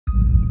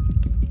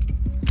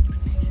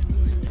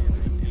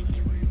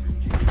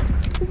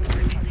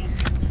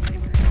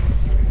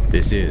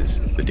This is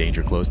the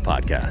Danger Close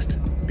podcast,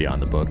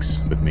 Beyond the Books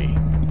with me,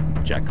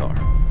 Jack Carr.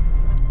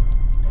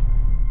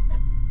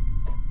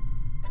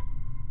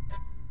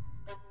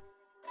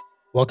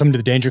 Welcome to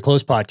the Danger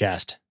Close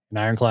podcast, an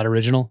Ironclad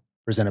original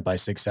presented by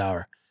Sig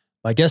Sauer.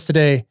 My guest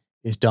today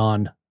is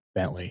Don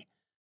Bentley.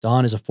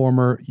 Don is a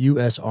former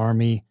U.S.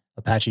 Army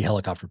Apache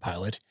helicopter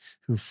pilot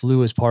who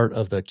flew as part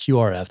of the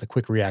QRF, the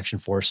Quick Reaction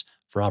Force,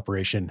 for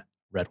Operation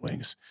Red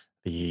Wings,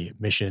 the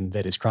mission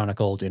that is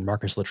chronicled in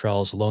Marcus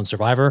Luttrell's Lone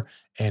Survivor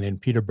and in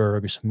Peter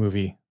Berg's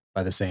movie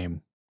by the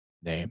same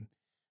name.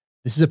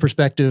 This is a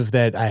perspective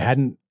that I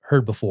hadn't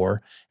heard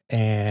before,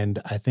 and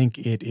I think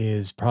it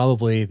is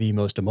probably the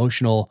most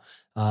emotional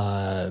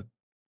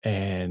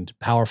and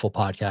powerful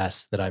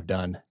podcast that I've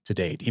done to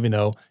date, even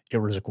though it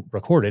was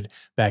recorded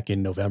back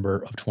in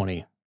November of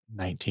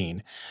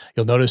 2019.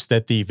 You'll notice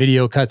that the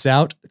video cuts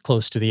out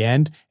close to the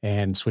end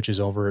and switches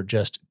over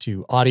just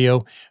to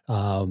audio.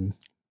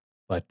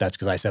 But that's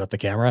because I set up the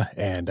camera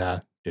and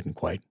didn't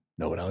quite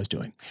know what I was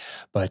doing.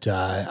 But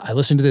I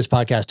listened to this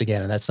podcast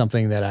again, and that's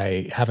something that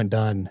I haven't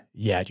done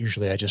yet.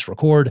 Usually I just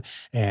record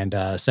and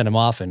send them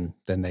off, and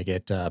then they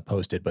get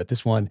posted. But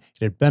this one,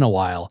 it had been a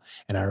while,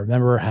 and I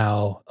remember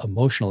how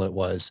emotional it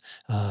was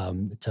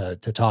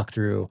to talk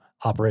through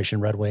Operation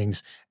Red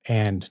Wings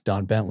and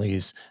Don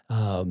Bentley's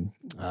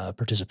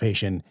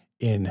participation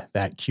in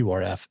that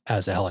QRF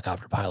as a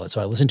helicopter pilot. So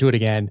I listened to it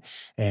again,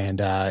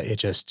 and it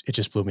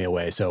just blew me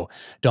away. So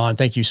Don,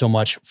 thank you so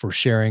much for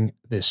sharing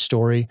this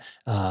story.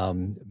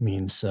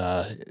 Means,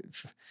 man,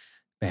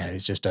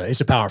 it's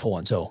a powerful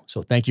one. So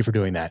thank you for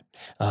doing that.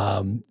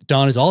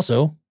 Don is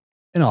also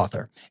an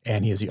author,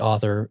 and he is the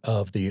author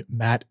of the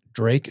Matt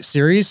Drake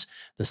series.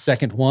 The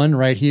second one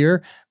right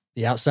here,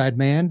 The Outside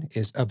Man,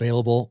 is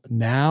available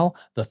now.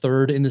 The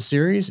third in the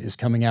series is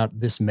coming out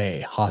this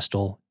May,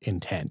 Hostile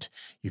Intent.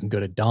 You can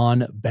go to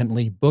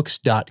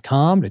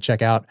donbentley.books.com to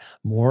check out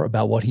more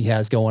about what he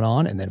has going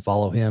on, and then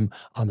follow him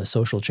on the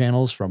social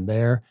channels from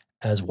there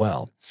as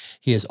well.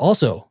 He is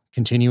also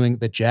continuing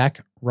the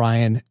Jack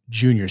Ryan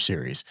Jr.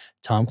 series,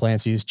 Tom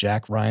Clancy's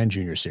Jack Ryan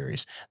Jr.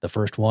 series, the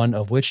first one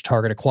of which,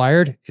 Target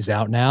Acquired, is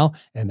out now,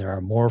 and there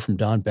are more from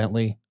Don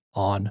Bentley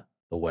on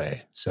the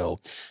way. So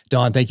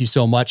Don, thank you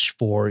so much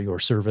for your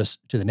service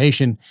to the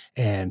nation,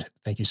 and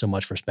thank you so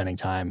much for spending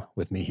time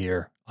with me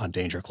here on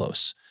Danger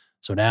Close.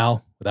 So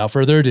now, without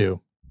further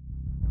ado,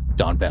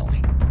 Don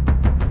Bentley.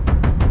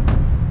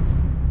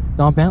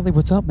 Don Bentley,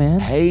 what's up, man?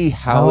 Hey,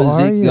 how is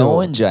it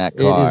going, Jack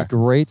Carr? It is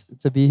great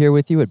to be here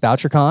with you at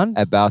BoucherCon.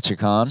 At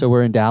BoucherCon. So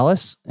we're in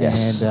Dallas.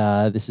 Yes.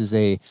 And this is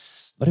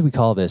what do we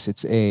call this?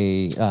 It's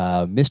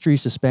a mystery,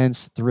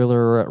 suspense,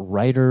 thriller,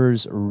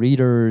 writers,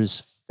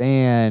 readers,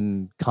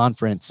 fan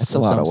conference. That's a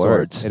lot of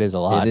words. It is a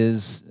lot. It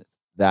is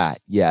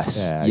that,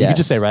 yes. Yeah, yes. You could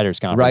just say writers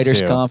conference.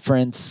 Writers too.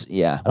 Conference,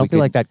 yeah. I don't feel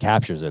like that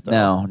captures it, though.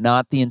 No,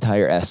 not the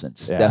entire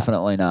essence. Yeah.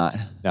 Definitely not.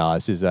 No,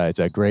 this is it's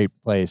a great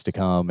place to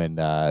come and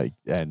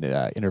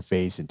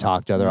interface and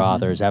talk to other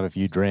authors, have a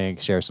few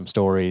drinks, share some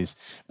stories,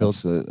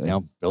 build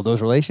build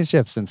those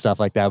relationships and stuff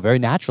like that very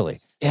naturally.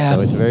 Yeah,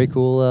 so it's a very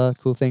cool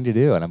thing to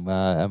do, and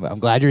I'm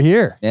glad you're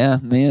here. Yeah,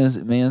 me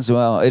as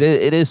well. It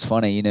is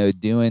funny, you know,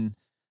 doing.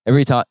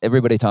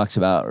 Everybody talks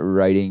about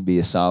writing be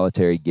a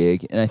solitary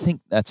gig, and I think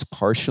that's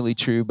partially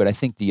true. But I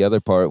think the other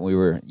part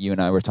you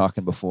and I were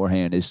talking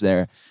beforehand is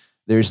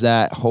there's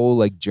that whole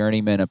like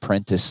journeyman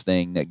apprentice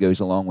thing that goes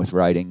along with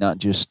writing, not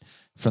just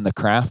from the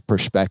craft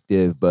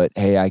perspective, but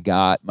hey, I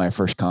got my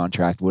first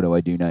contract. What do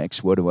I do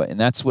next? And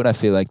that's what I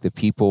feel like the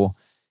people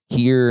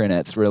here and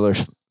at Thriller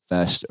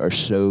Fest are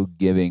so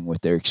giving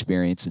with their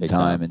experience and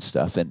time and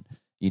stuff. And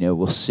you know,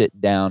 we'll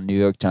sit down, New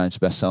York Times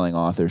bestselling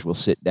authors will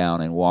sit down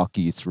and walk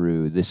you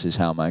through, this is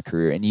how my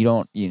career, and you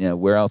don't, you know,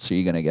 where else are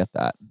you going to get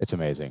that? It's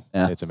amazing.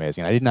 Yeah. It's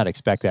amazing. I did not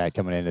expect that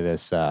coming into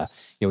this.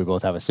 We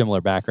both have a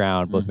similar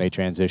background, both made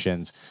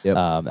transitions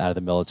out of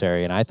the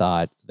military. And I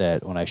thought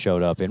that when I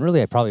showed up, and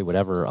really I probably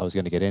whatever I was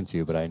going to get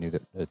into, but I knew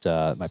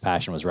that my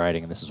passion was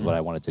writing and this is what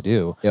I wanted to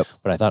do.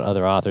 But I thought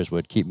other authors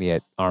would keep me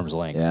at arm's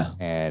length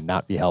and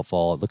not be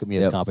helpful, look at me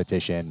as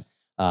competition.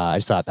 I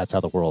just thought that's how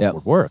the world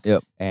would work.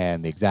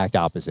 And the exact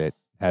opposite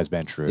has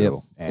been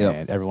true.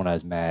 And everyone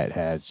I've met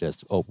has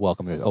just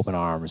welcomed me with open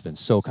arms, been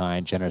so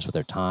kind, generous with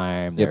their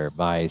time, their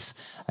advice.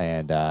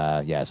 And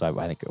so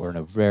I think we're in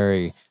a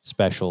very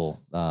special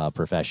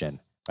profession.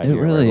 Right it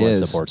really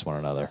is. Supports one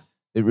another.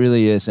 It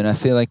really is. And I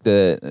feel like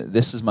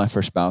this is my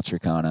first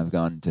BoucherCon. I've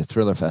gone to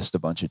Thriller Fest a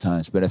bunch of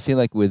times, but I feel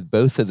like with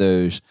both of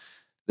those,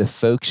 the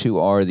folks who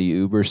are the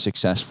uber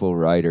successful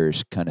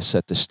writers kind of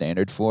set the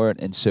standard for it.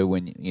 And so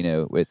when, you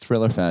know, with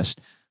Thriller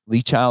Fest,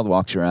 Lee Child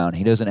walks around,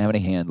 he doesn't have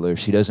any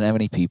handlers, he doesn't have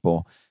any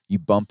people, you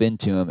bump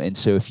into him. And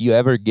so if you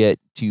ever get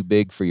too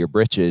big for your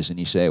britches and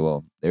you say,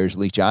 well, there's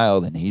Lee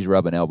Child and he's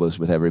rubbing elbows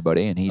with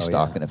everybody and he's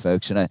talking to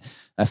folks. And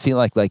I feel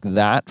like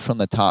that from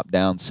the top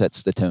down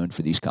sets the tone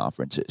for these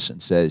conferences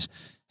and says,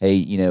 hey,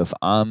 you know, if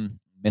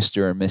I'm Mr.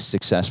 or Miss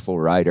Successful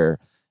Writer,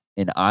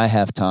 and I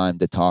have time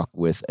to talk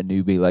with a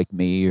newbie like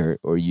me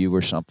or you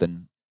or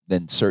something,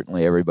 then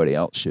certainly everybody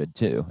else should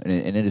too. And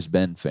it has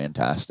been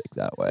fantastic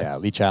that way. Yeah,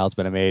 Lee Child's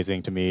been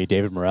amazing to me.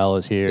 David Morrell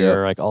is here. Yep,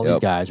 Like all these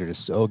guys are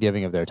just so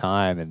giving of their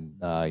time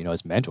and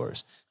as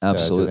mentors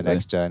Absolutely. to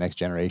the next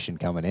generation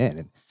coming in.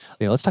 And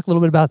let's talk a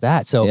little bit about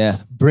that. So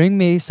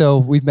so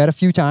we've met a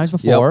few times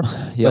before,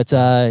 but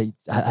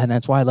and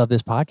that's why I love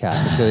this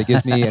podcast. So it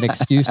gives me an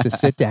excuse to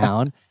sit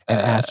down and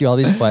ask you all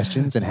these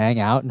questions and hang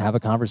out and have a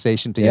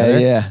conversation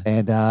together.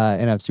 And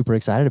I'm super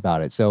excited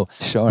about it. So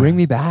bring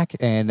me back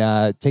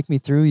and take me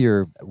through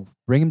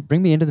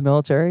bring me into the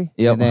military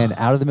and then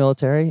out of the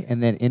military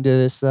and then into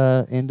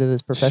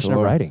this profession of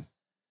writing.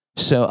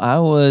 So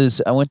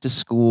I went to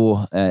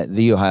school at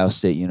The Ohio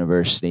State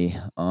University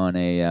on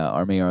a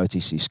Army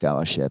ROTC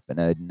scholarship, and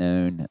I had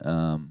known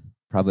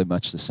probably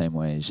much the same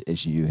way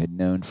as you had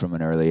known from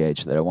an early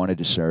age that I wanted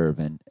to serve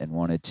and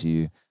wanted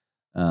to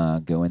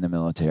go in the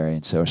military.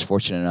 And so I was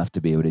fortunate enough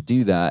to be able to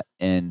do that.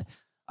 And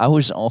I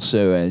was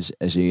also, as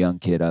a young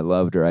kid, I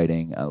loved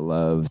writing. I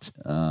loved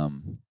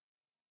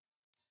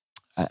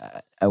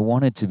I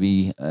wanted to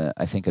be,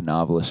 I think, a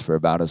novelist for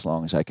about as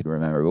long as I could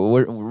remember,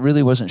 but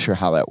really wasn't sure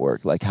how that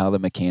worked, like how the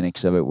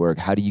mechanics of it work.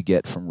 How do you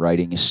get from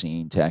writing a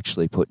scene to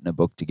actually putting a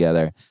book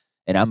together?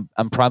 And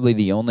I'm probably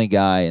the only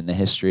guy in the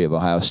history of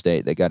Ohio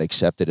State that got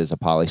accepted as a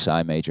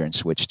poli-sci major and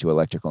switched to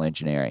electrical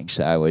engineering.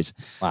 So I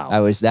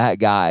was that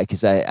guy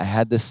because I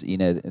had this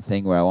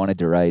thing where I wanted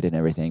to write and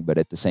everything, but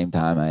at the same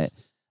time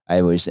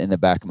I was in the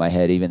back of my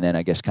head, even then,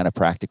 I guess, kind of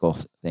practical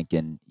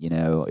thinking.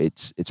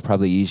 It's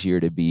probably easier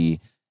to be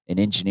an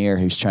engineer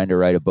who's trying to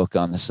write a book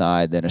on the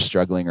side than a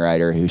struggling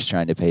writer who's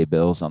trying to pay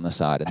bills on the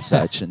side and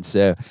such. And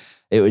so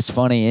it was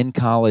funny in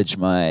college,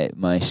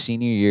 my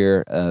senior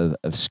year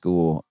of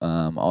school,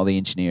 all the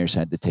engineers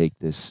had to take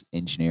this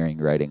engineering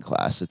writing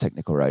class, a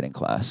technical writing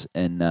class.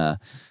 And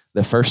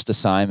the first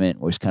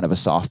assignment was kind of a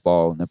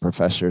softball, and the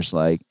professor's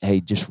like,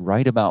 hey, just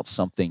write about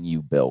something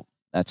you built.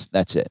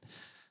 That's it.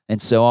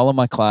 And so all of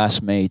my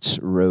classmates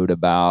wrote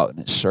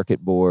about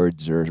circuit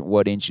boards or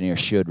what engineers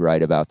should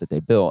write about that they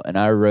built. And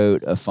I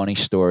wrote a funny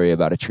story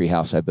about a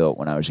treehouse I built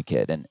when I was a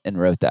kid and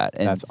wrote that.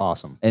 And that's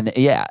awesome. And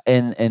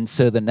and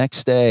so the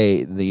next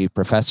day, the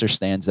professor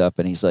stands up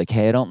and he's like,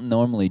 hey, I don't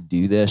normally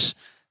do this,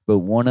 but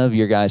one of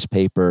your guys'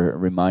 paper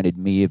reminded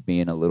me of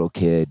being a little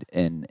kid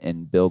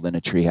and building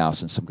a treehouse,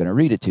 and so I'm going to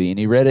read it to you. And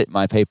he read it,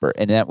 my paper,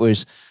 and that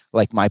was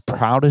like my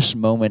proudest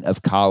moment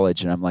of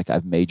college. And I'm like,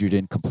 I've majored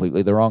in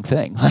completely the wrong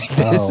thing. Like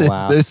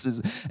this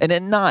is, and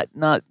then not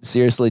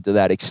seriously to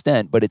that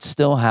extent, but it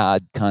still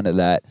had kind of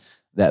that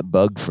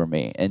bug for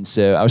me. And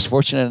so I was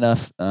fortunate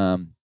enough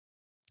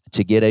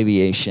to get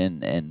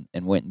aviation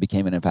and went and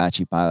became an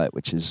Apache pilot,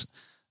 which is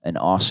an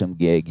awesome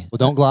gig. Well,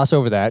 don't gloss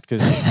over that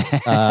because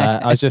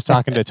I was just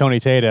talking to Tony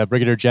Tata,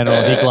 Brigadier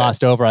General. He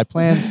glossed over. I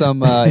planned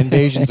some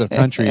invasions of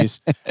countries,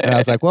 and I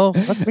was like, "Well,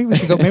 maybe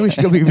we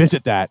should go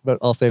revisit that." But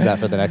I'll save that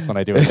for the next one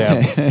I do with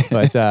him.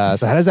 But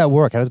so, how does that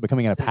work? How does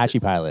becoming an Apache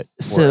pilot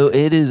work? So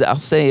it is. I'll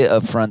say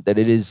up front that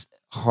it is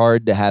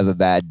hard to have a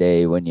bad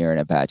day when you're an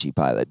Apache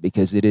pilot,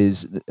 because it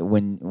is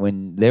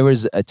when there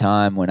was a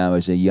time when I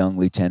was a young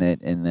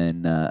lieutenant and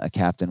then a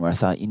captain where I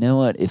thought, you know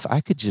what, if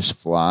I could just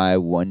fly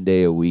one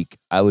day a week,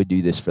 I would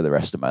do this for the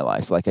rest of my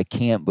life. Like, I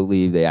can't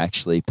believe they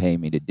actually pay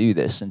me to do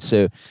this. And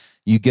so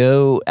you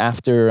go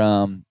after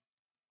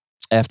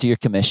you're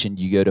commissioned,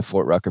 you go to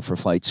Fort Rucker for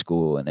flight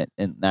school, and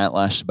that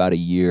lasts about a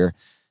year.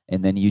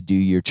 And then you do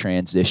your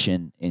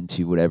transition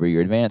into whatever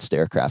your advanced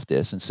aircraft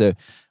is. And so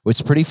what's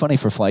pretty funny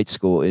for flight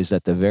school is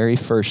that the very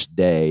first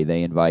day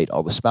they invite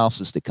all the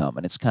spouses to come.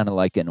 And it's kind of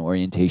like an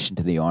orientation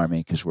to the Army,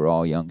 because we're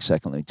all young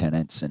second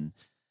lieutenants. And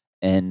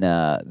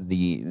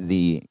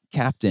the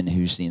captain,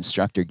 who's the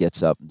instructor,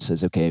 gets up and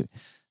says, okay,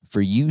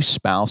 for you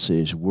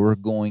spouses, we're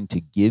going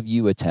to give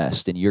you a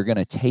test and you're going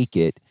to take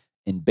it.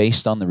 And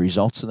based on the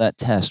results of that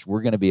test,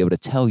 we're going to be able to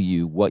tell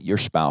you what your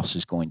spouse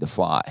is going to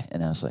fly.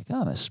 And I was like,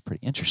 oh, this is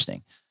pretty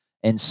interesting.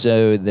 And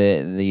so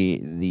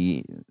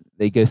they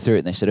go through it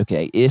and they said,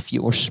 okay, if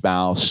your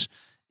spouse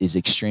is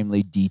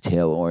extremely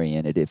detail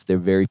oriented, if they're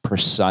very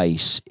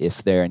precise,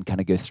 and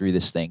kind of go through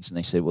these things, and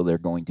they say, well, they're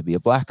going to be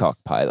a Black Hawk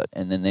pilot.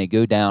 And then they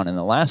go down, and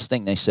the last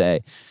thing they say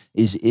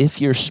is,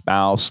 if your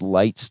spouse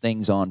lights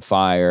things on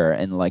fire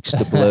and likes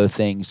to blow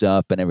things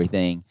up and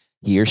everything,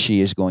 he or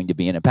she is going to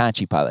be an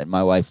Apache pilot. And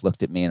my wife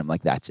looked at me and I'm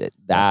like, that's it.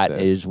 That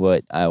is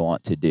what I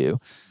want to do.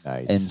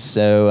 Nice. And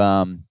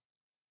so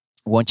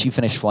once you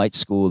finish flight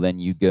school, then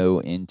you go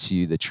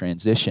into the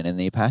transition. And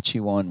the Apache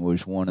one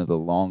was one of the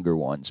longer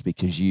ones,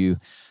 because you're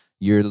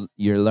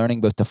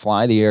learning both to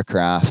fly the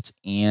aircraft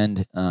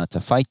and to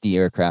fight the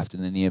aircraft.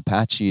 And then the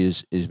Apache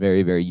is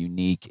very, very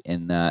unique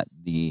in that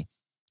the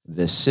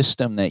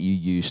system that you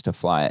use to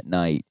fly at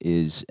night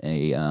is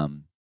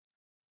an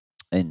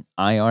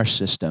IR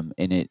system,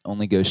 and it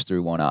only goes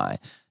through one eye.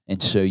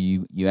 And so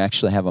you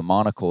actually have a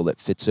monocle that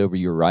fits over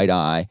your right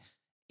eye,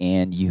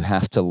 and you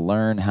have to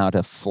learn how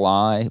to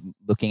fly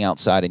looking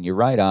outside in your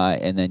right eye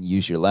and then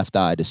use your left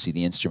eye to see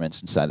the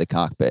instruments inside the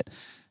cockpit.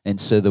 And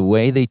so the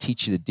way they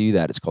teach you to do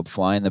that, it's called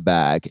fly in the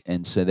bag.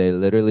 And so they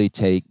literally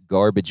take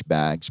garbage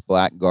bags,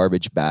 black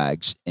garbage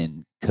bags,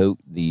 and coat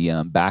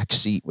the back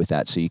seat with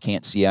that so you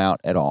can't see out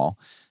at all.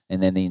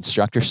 And then the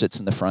instructor sits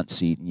in the front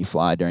seat and you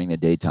fly during the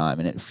daytime,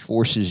 and it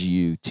forces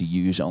you to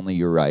use only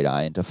your right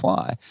eye and to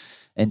fly.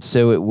 And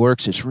so it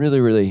works. It's really,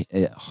 really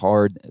a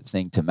hard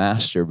thing to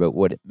master, but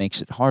what it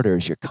makes it harder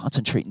is you're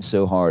concentrating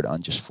so hard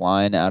on just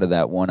flying out of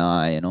that one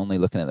eye and only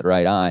looking at the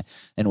right eye.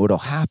 And what'll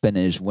happen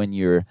is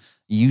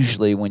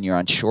usually when you're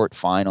on short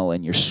final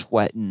and you're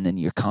sweating and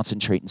you're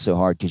concentrating so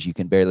hard because you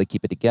can barely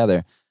keep it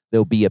together,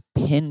 there'll be a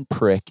pin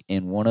prick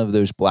in one of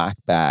those black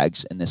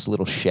bags, and this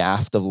little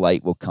shaft of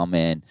light will come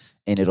in,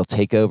 and it'll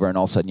take over, and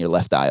all of a sudden your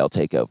left eye will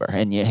take over,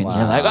 and you're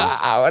like,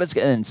 what is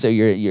going? And so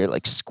you're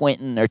like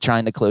squinting or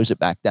trying to close it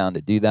back down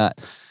to do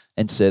that.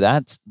 And so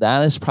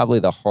that is probably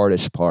the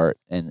hardest part,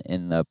 and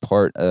the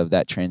part of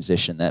that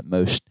transition that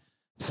most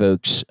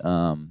folks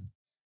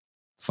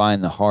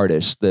find the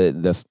hardest.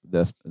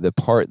 The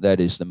part that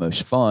is the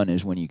most fun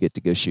is when you get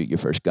to go shoot your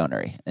first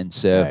gunnery. And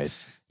so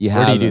nice.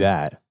 Where do you do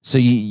that? So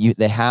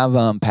they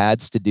have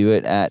pads to do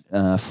it at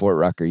Fort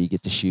Rucker. You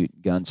get to shoot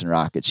guns and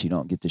rockets. You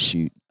don't get to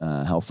shoot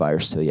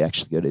Hellfires till you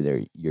actually go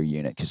to your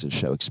unit because it's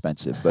so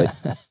expensive. But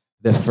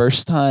the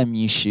first time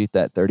you shoot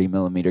that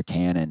 30mm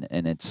cannon,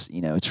 and it's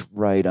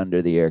right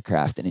under the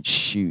aircraft, and it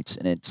shoots,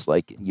 and it's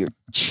like your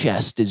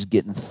chest is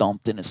getting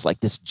thumped, and it's like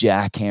this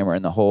jackhammer,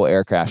 and the whole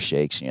aircraft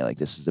shakes, and you're like,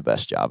 this is the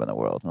best job in the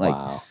world. Like,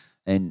 wow.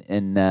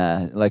 And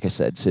like I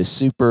said, so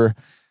super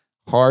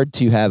hard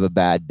to have a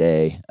bad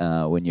day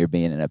when you're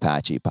being an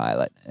Apache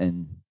pilot.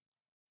 And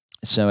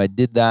so I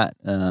did that.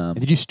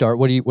 Did you start?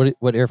 What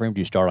airframe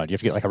do you start on? Do you have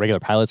to get like a regular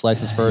pilot's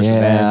license first,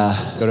 and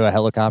then go to a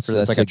helicopter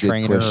that's like a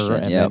trainer,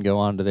 and then go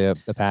on to the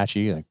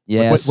Apache? Like,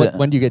 yeah.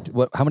 When do you get?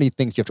 How many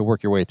things do you have to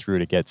work your way through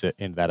to get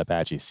in that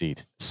Apache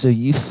seat? So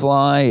you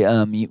fly.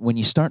 When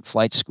you start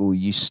flight school,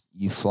 you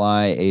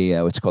fly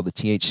a what's called the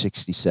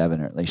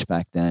TH-67, or at least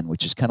back then,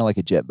 which is kind of like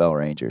a Jet Bell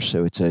Ranger.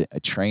 So it's a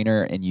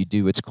trainer, and you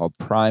do what's called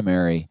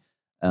primary.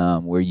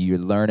 Where you're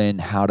learning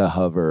how to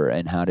hover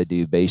and how to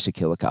do basic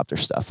helicopter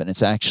stuff. And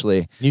it's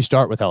actually... You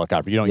start with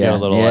helicopter. You don't get a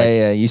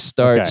little... You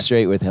start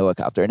straight with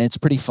helicopter. And it's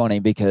pretty funny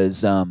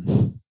because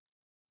the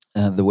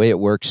way it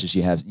works is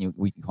we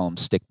can call them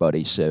stick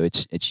buddies. So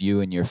it's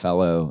you and your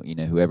fellow,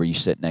 whoever you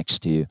sit next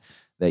to,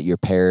 that you're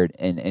paired.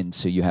 And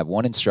so you have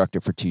one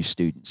instructor for two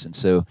students. And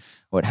so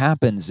what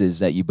happens is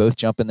that you both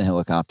jump in the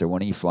helicopter.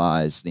 One of you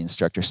flies. The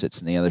instructor sits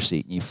in the other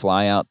seat. And you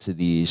fly out to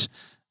these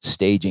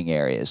staging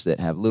areas that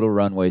have little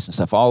runways and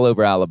stuff all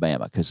over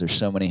Alabama, because there's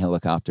so many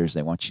helicopters,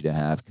 they want you to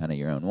have kind of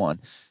your own one.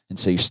 And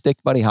so your stick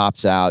buddy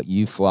hops out,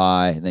 you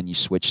fly, and then you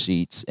switch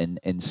seats.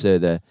 And so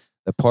the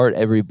part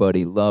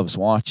everybody loves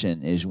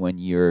watching is when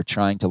you're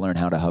trying to learn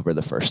how to hover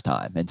the first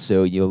time. And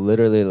so you'll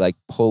literally like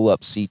pull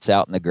up seats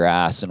out in the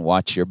grass and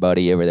watch your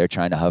buddy over there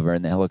trying to hover,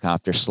 and the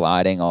helicopter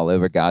sliding all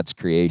over God's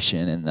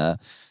creation, and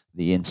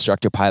the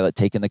instructor pilot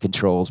taking the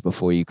controls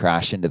before you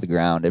crash into the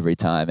ground every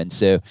time. And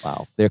so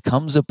there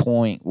comes a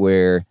point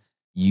where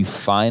you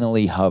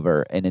finally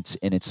hover, and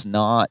it's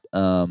not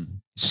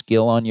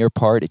skill on your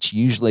part. It's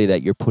usually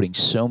that you're putting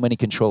so many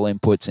control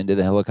inputs into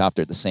the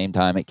helicopter at the same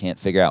time, it can't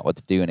figure out what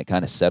to do, and it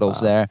kind of settles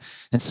there.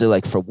 And so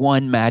like for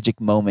one magic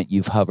moment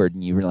you've hovered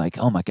and you were like,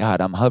 oh my God,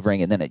 I'm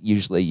hovering. And then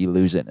usually you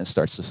lose it and it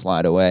starts to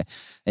slide away.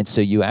 And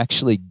so you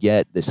actually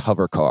get this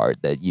hover card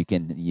that you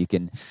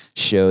can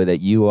show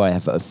that you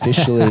have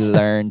officially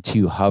learned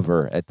to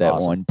hover at that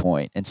one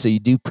point. And so you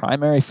do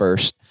primary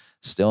first,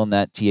 still in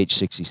that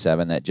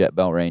TH-67, that Jet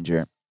Bell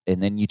Ranger,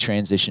 and then you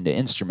transition to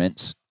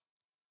instruments.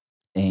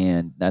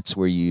 And that's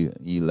where you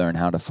learn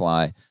how to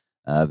fly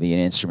via an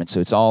instrument.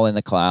 So it's all in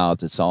the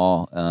clouds. It's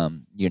all,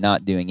 you're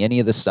not doing any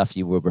of the stuff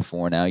you were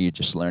before. Now you're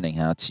just learning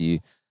how to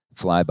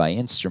fly by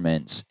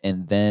instruments.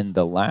 And then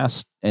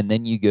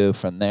then you go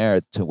from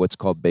there to what's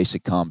called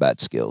basic combat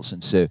skills.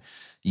 And so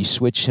you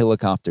switch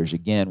helicopters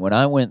again. When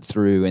I went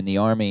through in the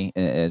Army,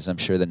 as I'm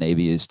sure the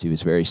Navy is too,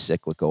 is very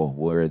cyclical,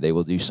 where they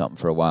will do something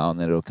for a while and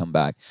then it'll come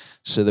back.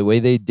 So the way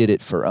they did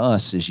it for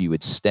us is you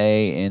would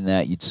stay in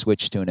that, you'd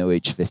switch to an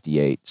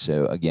OH-58.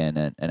 So again,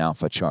 an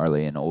Alpha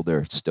Charlie, an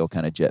older, still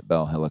kind of Jet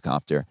Bell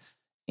helicopter.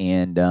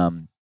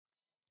 And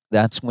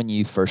that's when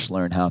you first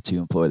learn how to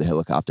employ the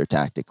helicopter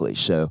tactically.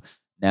 So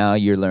now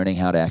you're learning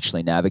how to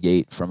actually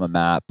navigate from a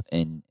map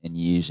and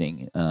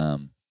using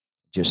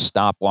just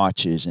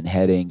stopwatches and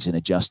headings and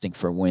adjusting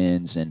for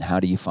winds, and how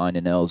do you find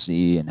an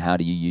LZ, and how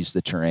do you use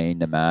the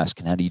terrain to mask,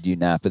 and how do you do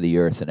nap of the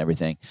earth and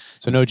everything.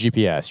 So no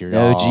GPS.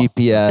 No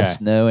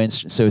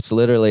GPS. So it's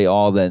literally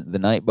all the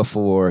night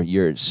before.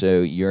 Your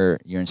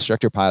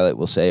instructor pilot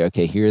will say,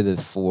 okay, here are the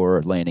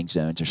 4 landing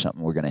zones or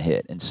something we're going to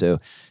hit. And so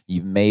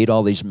you've made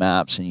all these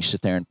maps, and you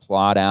sit there and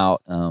plot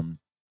out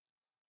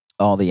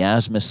all the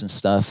azimuths and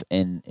stuff,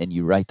 and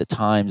you write the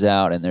times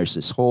out, and there's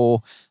this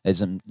whole,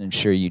 as I'm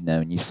sure you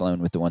know, and you've flown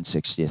with the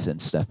 160th and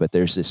stuff, but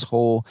there's this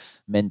whole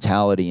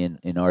mentality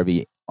in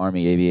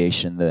Army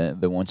aviation, the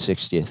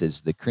 160th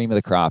is the cream of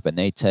the crop, and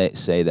they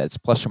say that's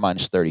plus or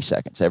minus 30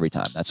 seconds every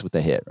time. That's what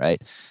they hit,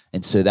 right?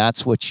 And so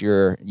that's what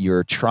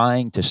you're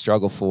trying to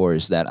struggle for,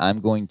 is that I'm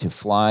going to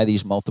fly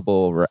these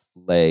multiple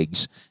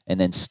legs and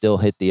then still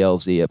hit the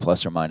LZ at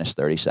plus or minus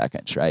 30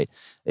 seconds, right?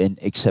 And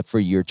except for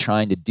you're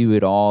trying to do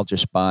it all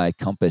just by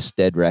compass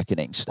dead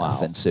reckoning stuff.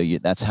 Wow. And so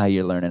that's how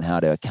you're learning how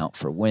to account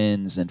for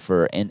winds and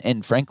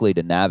frankly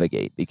to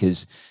navigate,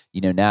 because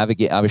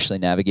obviously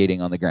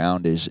navigating on the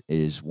ground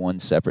is one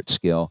separate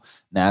skill.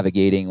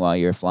 Navigating while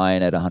you're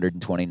flying at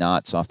 120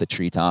 knots off the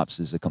treetops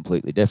is a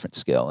completely different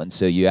skill. And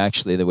so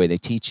the way they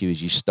teach you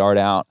is you start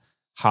out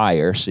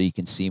higher so you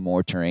can see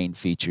more terrain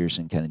features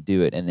and kind of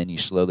do it, and then you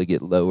slowly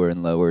get lower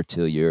and lower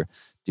till you're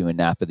doing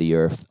nap of the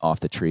earth off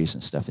the trees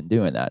and stuff and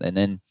doing that. And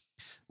then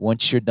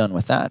once you're done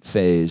with that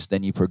phase,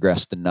 then you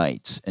progress to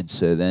nights. And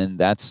so then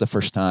that's the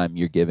first time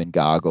you're given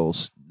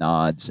goggles,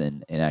 nods,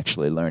 and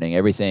actually learning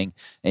everything.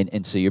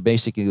 And so you're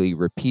basically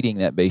repeating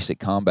that basic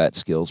combat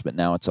skills, but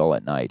now it's all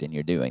at night and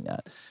you're doing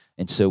that.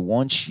 And so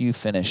once you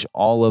finish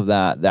all of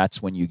that,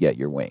 that's when you get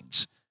your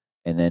wings.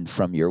 And then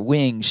from your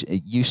wings,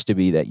 it used to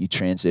be that you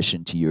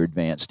transition to your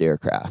advanced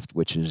aircraft,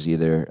 which is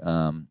either,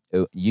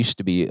 used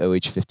to be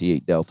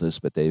OH-58 Deltas,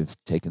 but they've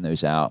taken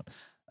those out,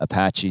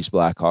 Apaches,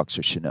 Blackhawks,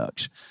 or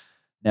Chinooks.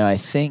 Now, I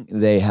think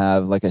they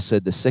have, like I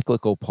said, the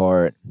cyclical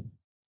part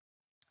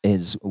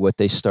is what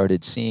they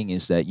started seeing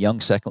is that young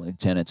second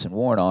lieutenants and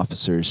warrant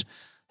officers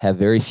have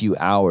very few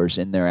hours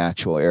in their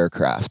actual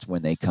aircraft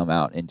when they come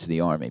out into the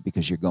Army,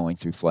 because you're going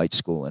through flight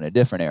school in a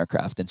different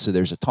aircraft. And so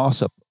there's a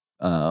toss-up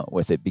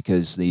with it,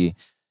 because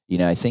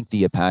I think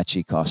the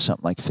Apache costs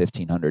something like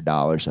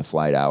 $1,500 a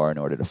flight hour in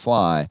order to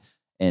fly,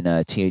 and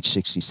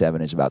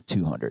TH-67 is about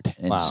 $200.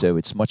 And Wow. so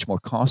it's much more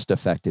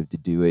cost-effective to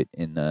do it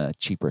in a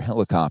cheaper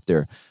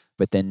helicopter.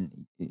 But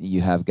then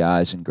you have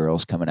guys and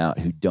girls coming out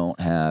who don't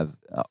have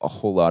a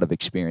whole lot of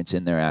experience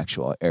in their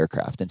actual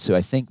aircraft. And so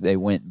I think they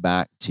went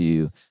back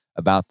to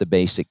about the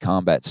basic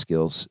combat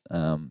skills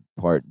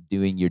part,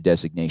 doing your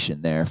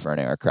designation there for an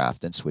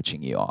aircraft and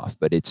switching you off.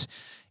 But it's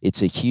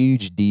a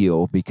huge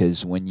deal,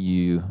 because when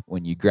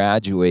you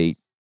graduate,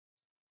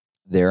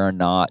 there are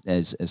not,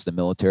 as the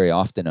military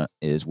often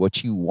is,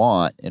 what you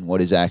want and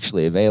what is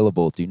actually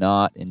available do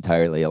not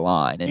entirely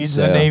align. And Needs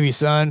of the Navy,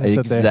 son.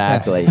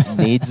 Exactly.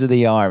 Needs of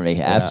the Army.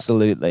 Yeah.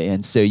 Absolutely.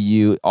 And so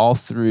you, all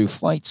through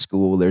flight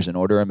school, there's an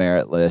order of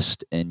merit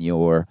list, and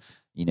you're,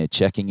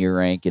 checking your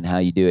rank and how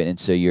you do it. And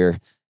so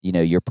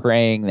you're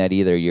praying that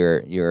either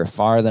you're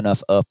far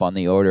enough up on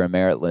the order of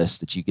merit list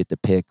that you get to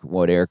pick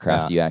what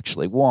aircraft you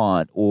actually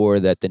want, or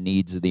that the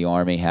needs of the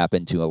Army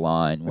happen to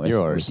align with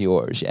yours.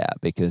 Yeah,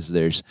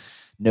 because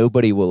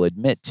nobody will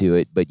admit to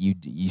it, but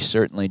you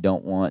certainly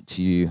don't want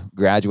to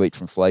graduate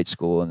from flight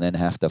school and then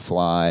have to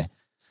fly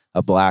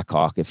a Black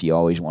Hawk if you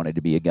always wanted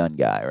to be a gun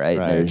guy, right?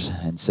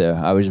 And so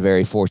I was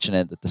very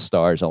fortunate that the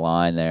stars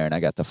aligned there, and I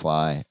got to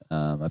fly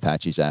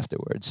Apaches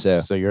afterwards.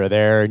 So you're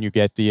there, and you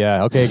get the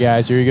okay,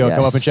 guys, here you go.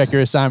 Come up and check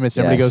your assignments.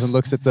 Everybody goes and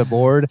looks at the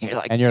board, and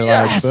you're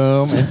like,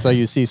 boom. And so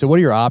you see. So what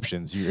are your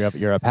options?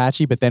 You're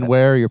Apache, but then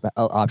where are your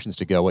options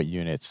to go? What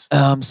units?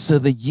 So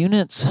the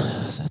units.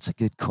 That's a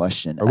good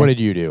question. Or what did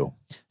you do?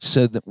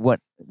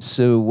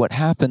 So what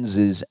happens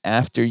is,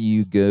 after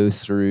you go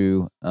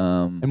through,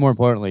 and more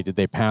importantly, did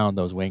they pound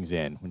those wings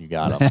in when you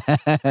got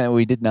them?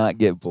 We did not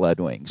get blood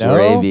wings. No?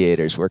 We're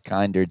aviators. We're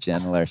kinder,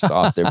 gentler,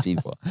 softer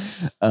people.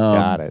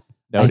 Got it.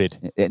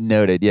 Noted.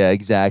 Noted. Yeah,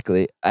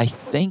 exactly. I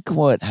think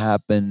what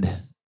happened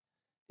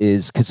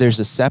is, because there's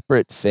a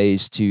separate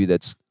phase 2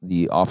 that's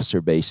the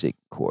officer basic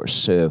course.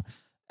 So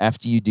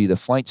after you do the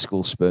flight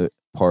school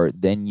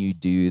part, then you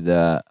do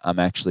I'm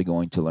actually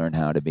going to learn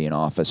how to be an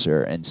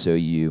officer. And so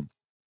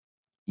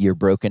you're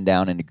broken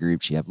down into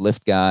groups. You have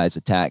lift guys,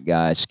 attack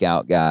guys,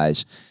 scout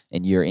guys,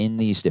 and you're in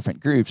these different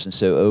groups. And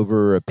so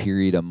over a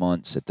period of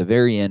months, at the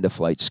very end of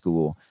flight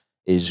school,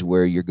 is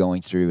where you're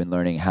going through and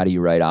learning how do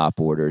you write op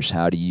orders,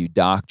 how do you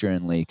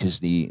doctrinally, because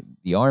the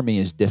Army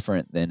is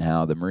different than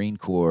how the Marine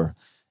Corps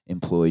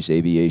employs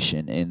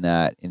aviation, in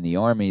that in the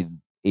Army,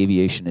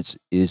 aviation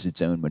is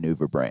its own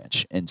maneuver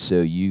branch. And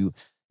so you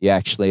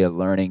actually are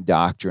learning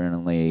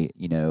doctrinally,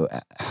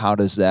 how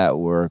does that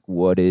work?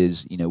 What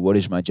is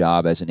my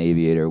job as an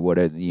aviator? What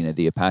are,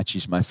 the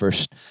Apaches, my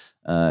first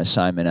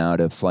assignment out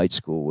of flight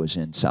school was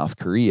in South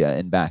Korea.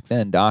 And back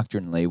then,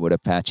 doctrinally, what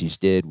Apaches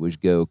did was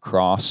go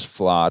cross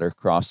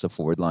the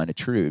forward line of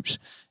troops.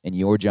 And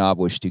your job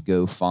was to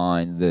go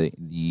find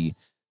the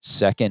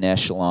second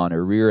echelon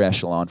or rear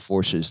echelon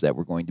forces that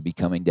were going to be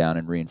coming down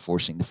and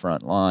reinforcing the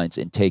front lines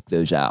and take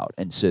those out.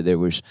 And so there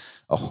was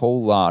a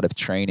whole lot of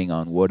training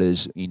on what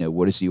does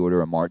the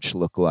order of march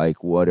look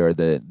like? What are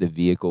the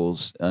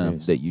vehicles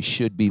that you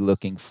should be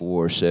looking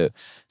for? So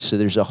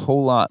there's a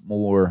whole lot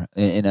more,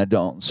 and I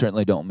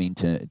certainly don't mean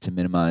to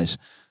minimize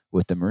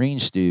what the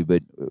Marines do,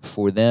 but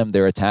for them,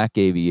 their attack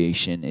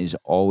aviation is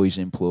always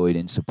employed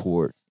in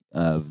support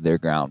of their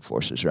ground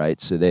forces,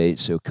 right?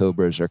 So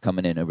Cobras are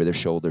coming in over their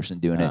shoulders and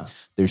doing it.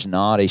 There's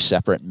not a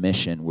separate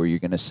mission where you're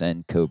going to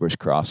send Cobras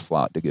cross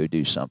flock to go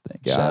do something.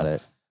 Got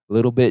it. a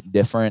little bit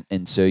different.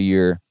 And so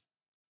you're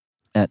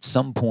at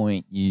some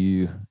point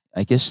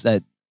I guess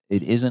that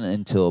it isn't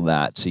until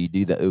that. So you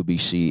do the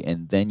OBC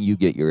and then you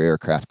get your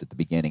aircraft at the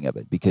beginning of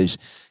it, because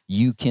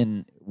you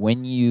can,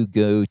 when you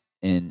go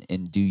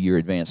and do your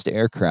advanced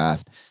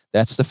aircraft,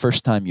 that's the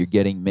first time you're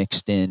getting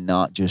mixed in,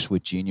 not just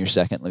with junior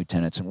second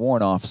lieutenants and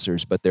warrant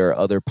officers, but there are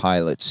other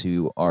pilots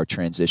who are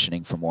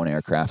transitioning from one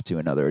aircraft to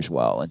another as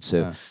well. And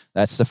so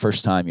that's the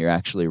first time you're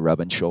actually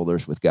rubbing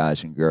shoulders with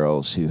guys and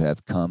girls who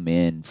have come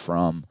in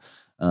from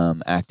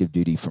active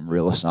duty, from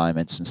real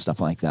assignments and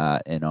stuff like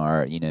that. And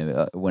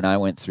when I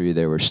went through,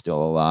 there were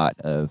still a lot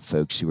of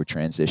folks who were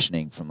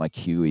transitioning from like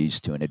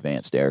Hueys to an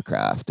advanced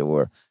aircraft,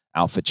 or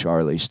Alpha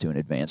Charlies to an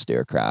advanced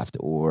aircraft,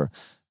 or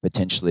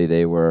potentially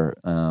they were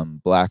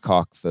Black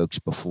Hawk folks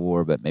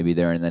before, but maybe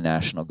they're in the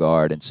National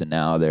Guard, and so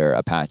now they're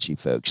Apache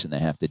folks, and they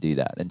have to do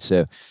that. And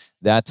so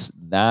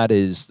that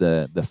is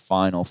the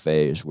final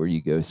phase where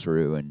you go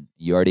through, and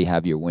you already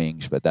have your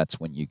wings, but that's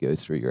when you go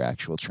through your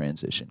actual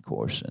transition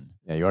course. And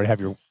yeah, you already have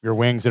your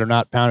wings that are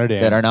not pounded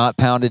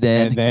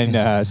in. And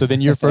then so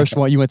then your first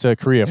one, you went to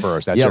Korea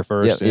first. That's your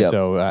first. Yep.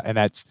 So and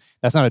that's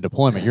not a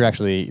deployment. You're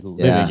actually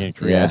living in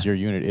Korea as your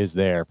unit is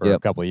there for a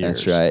couple of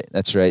years.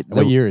 That's right.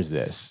 What year is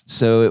this?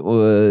 So it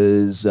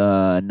was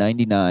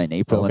 99,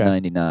 April of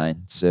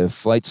 99. So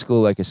flight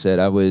school, like I said,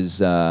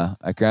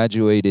 I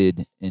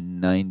graduated in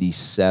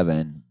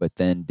 97, but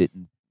then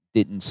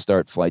didn't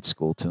start flight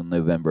school till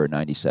November of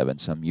 97.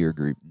 Some year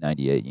group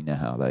 98. You know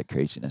how that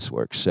craziness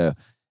works. So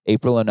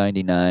April of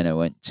 99, I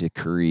went to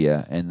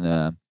Korea, and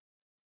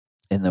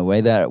the way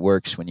that it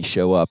works when you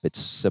show up, it's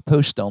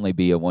supposed to only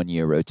be a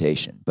 1-year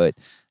rotation, but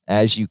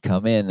as you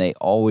come in, they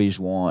always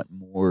want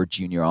more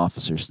junior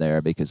officers there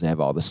because they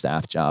have all the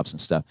staff jobs and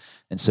stuff.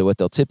 And so what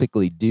they'll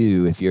typically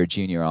do, if you're a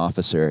junior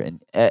officer,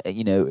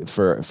 and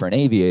for an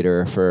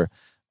aviator, for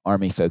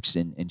Army folks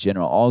in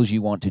general, all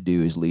you want to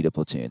do is lead a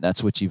platoon.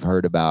 That's what you've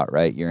heard about,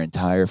 right? Your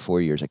entire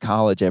 4 years of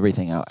college,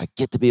 everything. I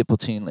get to be a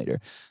platoon leader.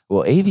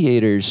 Well,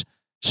 aviators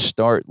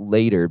start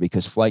later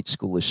because flight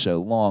school is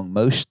so long.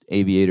 Most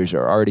aviators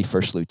are already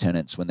first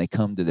lieutenants when they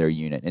come to their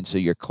unit. And so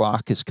your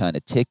clock is kind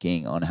of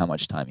ticking on how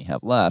much time you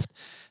have left.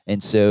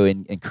 And so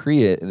in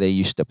Korea, they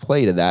used to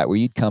play to that, where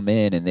you'd come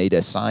in and they'd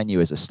assign you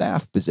as a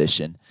staff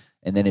position.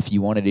 And then if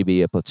you wanted to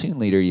be a platoon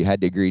leader, you had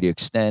to agree to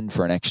extend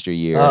for an extra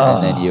year.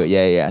 And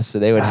then so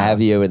they would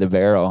have you over the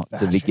barrel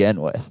to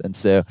begin with. And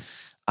so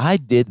I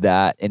did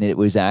that, and it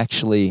was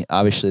actually,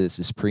 obviously this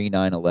is pre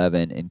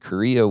 9/11, and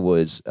Korea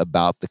was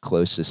about the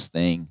closest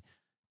thing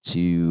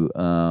to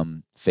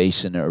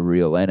facing a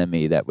real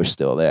enemy that was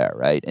still there,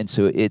 right? And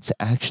so it's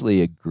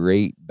actually a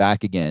great,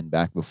 back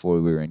before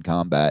we were in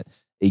combat,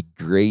 a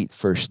great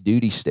first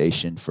duty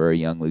station for a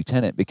young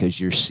lieutenant, because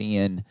you're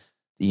seeing,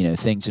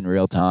 things in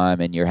real time,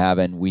 and you're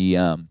having,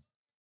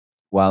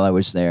 while I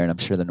was there, and I'm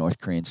sure the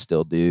North Koreans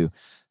still do,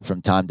 from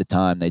time to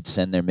time, they'd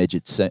send their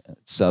midget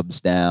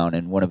subs down,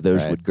 and one of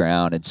those would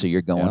ground. And so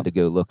you're going to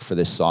go look for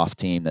this soft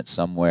team that's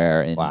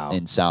somewhere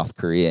in South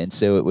Korea. And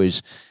so it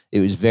was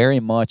very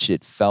much,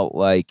 it felt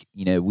like,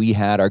 we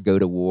had our go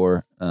to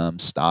war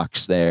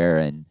stocks there,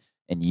 and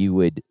you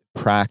would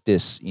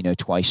practice,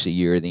 twice a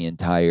year, the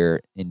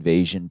entire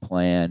invasion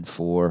plan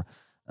for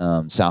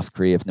South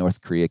Korea if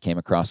North Korea came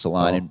across the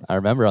line. And I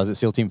remember I was at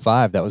SEAL Team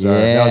 5. That was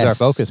our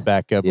focus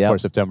back before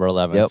September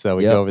 11th. So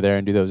we go over there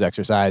and do those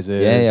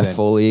exercises. And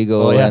Full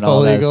Eagle. And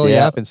all Eagle,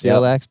 and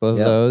CLX, both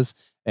of those.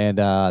 And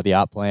the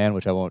op plan,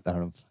 which I don't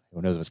know if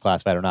who knows if it's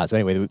classified or not. So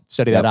anyway, we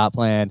study that op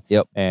plan.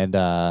 And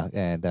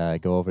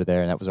go over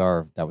there, and that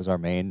was our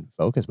main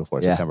focus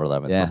before September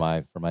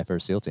 11th for my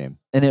first SEAL team.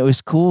 And it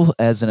was cool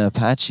as an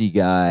Apache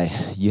guy.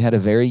 You had a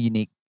very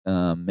unique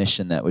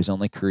mission that was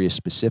only Korea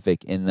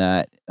specific, in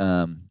that,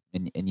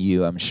 and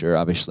you, I'm sure,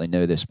 obviously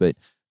know this, but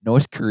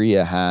North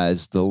Korea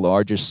has the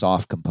largest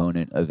soft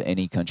component of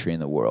any country in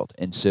the world.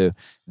 And so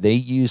they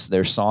use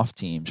their soft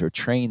teams, or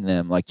train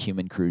them like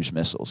human cruise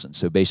missiles. And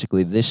so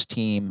basically this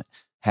team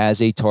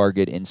has a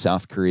target in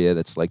South Korea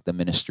that's like the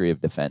Ministry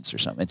of Defense or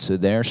something. And so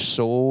their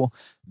sole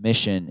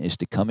mission is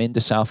to come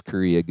into South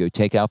Korea, go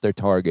take out their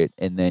target,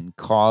 and then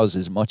cause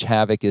as much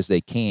havoc as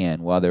they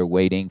can while they're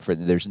waiting for,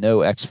 there's no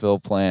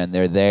exfil plan.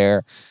 They're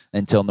there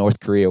until North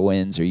Korea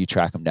wins, or you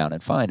track them down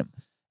and find them.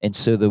 And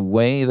so the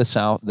way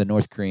the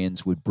North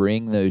Koreans would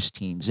bring those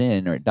teams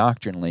in, or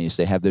doctrinally, is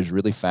they have those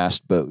really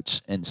fast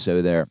boats. And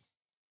so they're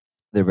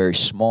very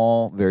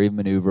small, very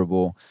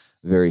maneuverable,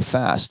 very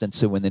fast. And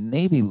so when the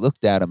Navy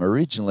looked at them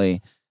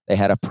originally, they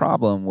had a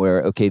problem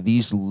where, okay,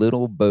 these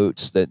little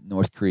boats that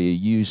North Korea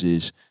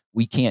uses,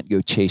 we can't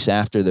go chase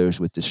after those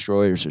with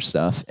destroyers or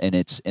stuff. And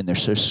they're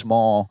so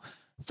small,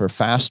 for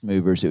fast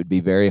movers, it would be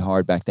very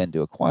hard back then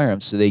to acquire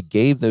them. So they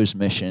gave those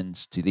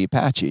missions to the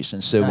Apaches.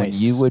 And so when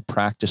you would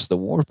practice the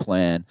war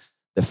plan,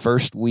 the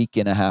first week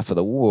and a half of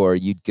the war,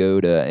 you'd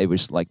go to, it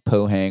was like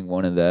Pohang,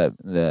 one of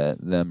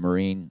the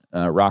Marine,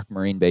 rock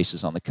Marine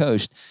bases on the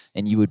coast,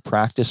 and you would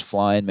practice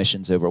flying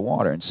missions over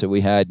water. And so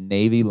we had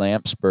Navy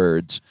Lamps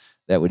birds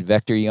that would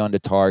vector you onto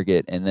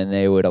target, and then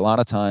they would, a lot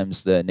of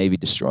times the Navy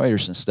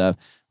destroyers and stuff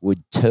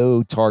would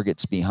tow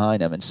targets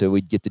behind them, and so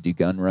we'd get to do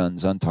gun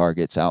runs on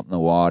targets out in the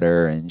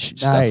water and shoot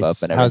stuff up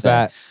and everything. How's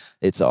that?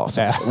 It's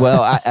awesome. Yeah.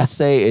 Well, I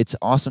say it's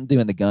awesome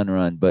doing the gun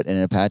run, but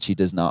an Apache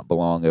does not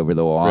belong over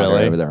the water,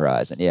 Really? over the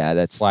horizon. Yeah,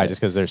 that's Why? Just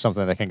because there's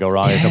something that can go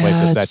wrong. There's no place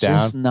to set it's down.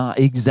 just not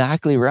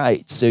exactly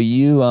right. So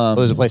you Well,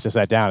 there's a place to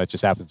set down. It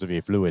just happens to be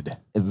fluid.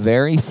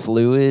 very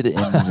fluid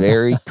and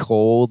very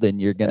cold, and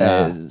you're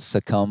gonna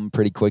succumb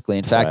pretty quickly.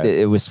 In fact, Right.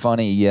 it was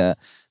funny.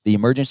 The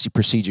emergency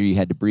procedure you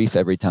had to brief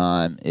every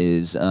time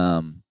is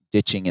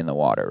ditching in the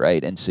water,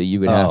 right? And so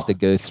you would have to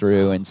go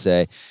through and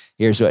say,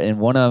 here's what. And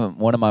one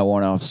of my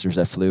warrant officers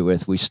I flew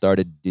with, we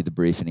started to do the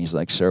brief, and he's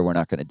like, "Sir, we're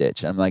not going to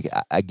ditch." I'm like,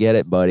 I get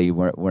it, buddy.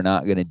 We're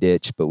not going to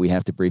ditch, but we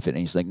have to brief it. And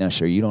he's like, "No,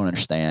 sir, you don't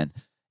understand.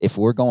 If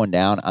we're going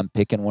down, I'm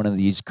picking one of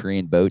these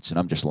Korean boats and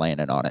I'm just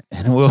landing on it,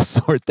 and we'll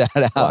sort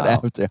that out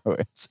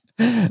afterwards."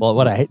 Well,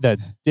 what I hate, the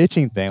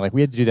ditching thing, like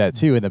we had to do that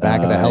too in the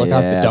back of the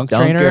helicopter, yeah. the dunk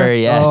Dunker, trainer.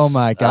 yes. Oh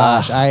my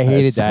gosh, I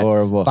hated that's that.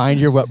 horrible.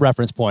 Find your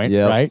reference point,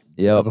 Yep. right?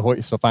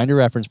 Yep. So find your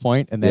reference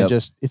point, and then Yep.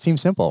 just, it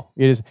seems simple.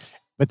 It is,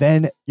 but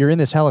then you're in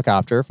this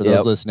helicopter, for those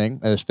Yep. listening,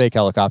 there's fake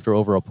helicopter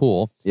over a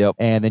pool. Yep.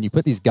 And then you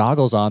put these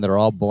goggles on that are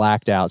all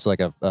blacked out. So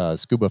like a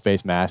scuba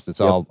face mask that's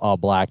Yep. all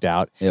blacked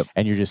out. Yep.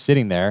 And you're just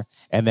sitting there,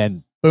 and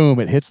then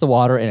boom, it hits the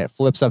water and it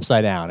flips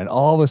upside down. And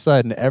all of a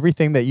sudden,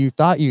 everything that you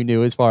thought you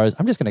knew as far as,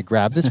 I'm just going to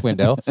grab this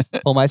window,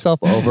 pull myself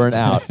over and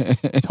out.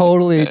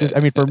 Totally just, I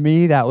mean, for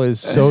me, that was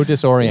so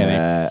disorienting.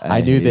 Yeah, I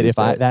knew that if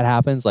hate that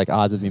happens, like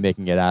odds of me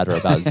making it out are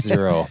about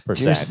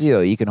 0%. You're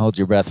SEAL. You can hold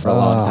your breath for a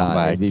long time. Oh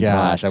my It'd be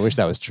gosh, fine. I wish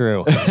that was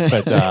true.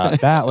 But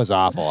that was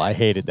awful. I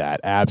hated that.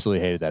 Absolutely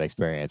hated that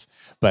experience.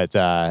 But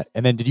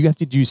and then did you have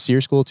to do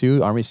SEER school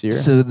too? Army SEER?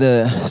 So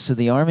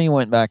the Army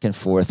went back and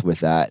forth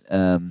with that.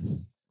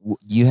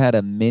 You had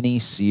a mini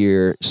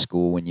SEER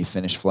school when you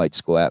finished flight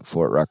school at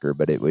Fort Rucker,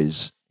 but it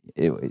was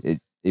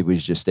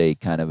just a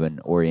kind of an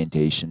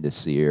orientation to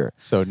SEER.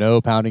 So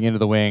no pounding into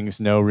the wings,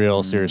 no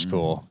real SEER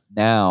school.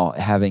 Now,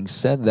 having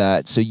said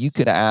that, so you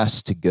could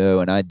ask to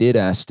go, and I did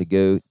ask to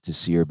go to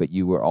SEER, but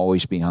you were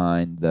always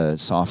behind the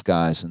soft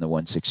guys and the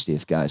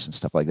 160th guys and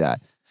stuff like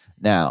that.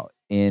 Now,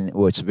 in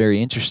what's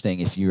very interesting,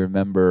 if you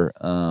remember,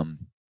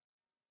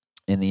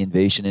 in the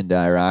invasion into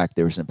Iraq,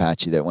 there was an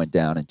Apache that went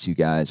down and 2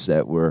 guys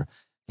that were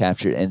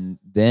captured. And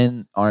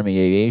then Army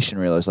Aviation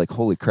realized, like,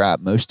 holy crap,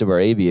 most of our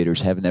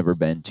aviators have never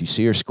been to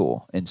SEER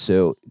school. And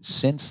so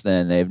since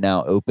then, they've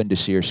now opened a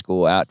SEER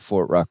school at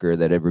Fort Rucker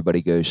that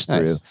everybody goes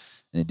through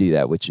and do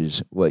that, which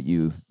is what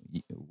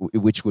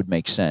which would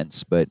make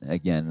sense. But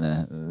again,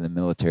 the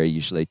military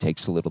usually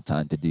takes a little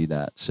time to do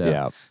that.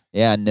 So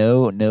yeah,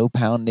 no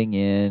pounding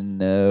in.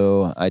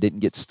 No, I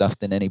didn't get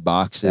stuffed in any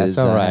boxes.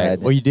 That's all right.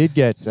 Well, you did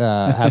get,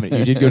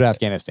 you did go to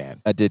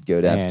Afghanistan. I did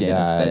go to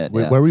Afghanistan.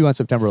 Where were you on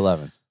September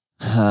 11th?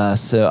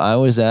 So I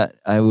was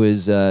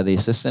the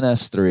assistant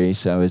S3.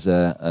 So I was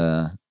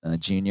a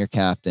junior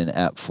captain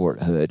at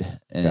Fort Hood,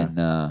 and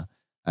I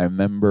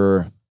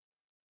remember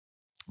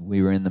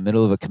we were in the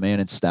middle of a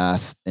command and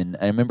staff, and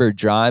I remember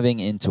driving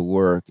into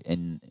work,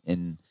 and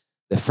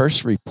the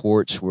first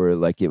reports were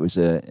like it was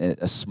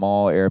a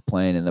small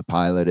airplane and the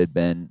pilot had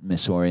been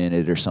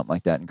misoriented or something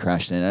like that and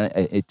crashed in. And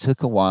it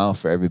took a while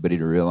for everybody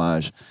to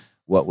realize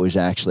what was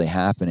actually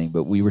happening,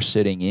 but we were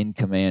sitting in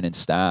command and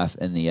staff,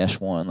 and the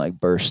S1 like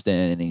burst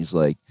in, and he's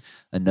like,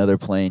 another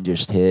plane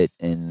just hit,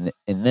 and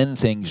then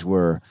things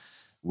were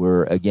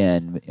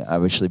again,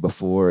 obviously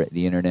before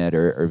the internet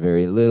or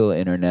very little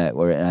internet,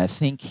 and I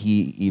think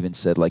he even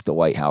said like the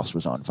White House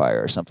was on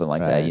fire or something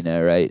like that, you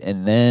know, right?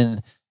 And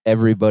then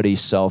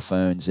everybody's cell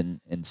phones and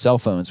cell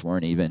phones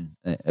weren't even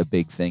a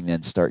big thing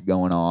then start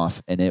going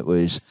off, and it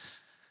was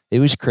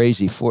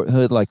crazy. Fort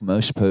Hood, like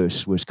most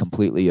posts, was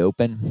completely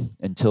open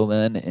until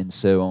then. And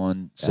so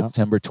on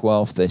September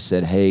 12th, they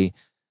said, hey,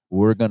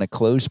 we're going to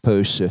close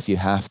posts. So if you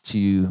have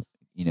to,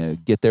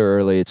 get there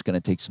early, it's going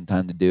to take some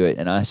time to do it.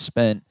 And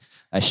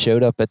I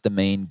showed up at the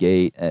main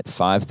gate at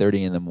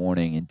 5:30 in the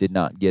morning and did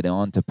not get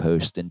on to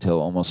post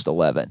until almost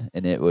 11.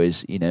 And it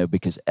was,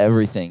 because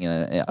everything,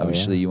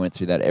 obviously you went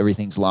through that,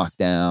 everything's locked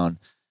down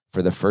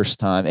for the first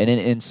time. And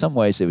in some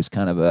ways it was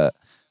kind of a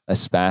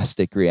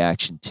spastic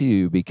reaction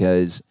too,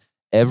 because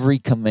every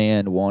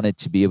command wanted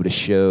to be able to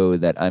show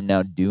that I'm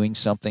now doing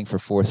something for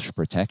force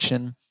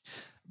protection,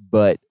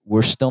 but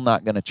we're still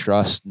not going to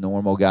trust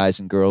normal guys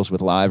and girls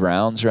with live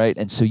rounds, right?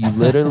 And so you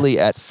literally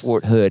at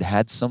Fort Hood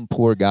had some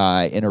poor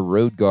guy in a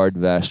road guard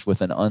vest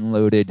with an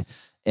unloaded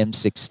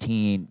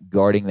M16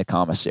 guarding the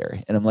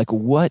commissary. And I'm like,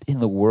 what in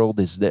the world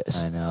is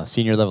this? I know.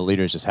 Senior level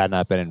leaders just had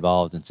not been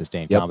involved in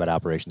sustained combat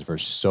operations for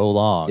so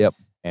long.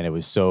 And it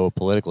was so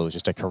political. It was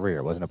just a career.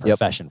 It wasn't a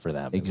profession for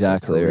them.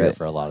 Exactly, it was a career right.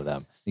 for a lot of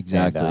them.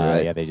 Exactly, and,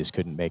 right. Yeah, they just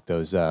couldn't make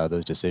those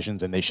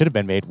decisions, and they should have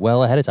been made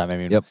well ahead of time. I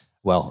mean,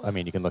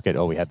 you can look at,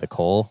 we had the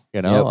Cole,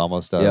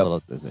 almost a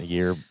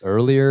year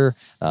earlier,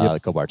 the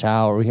Kobar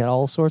Tower. We had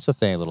all sorts of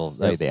things,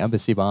 the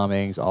embassy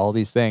bombings, all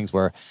these things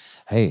where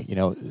hey, you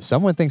know,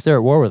 someone thinks they're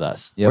at war with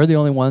us. Yep. We're the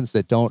only ones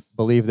that don't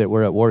believe that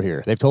we're at war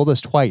here. They've told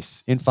us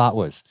twice in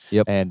fatwas.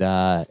 Yep.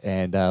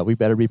 And we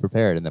better be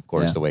prepared. And of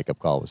course, the wake-up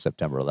call was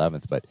September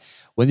 11th. But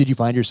when did you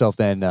find yourself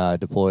then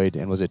deployed?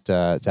 And was it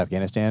to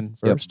Afghanistan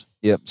first?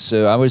 Yep.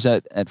 So I was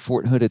at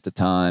Fort Hood at the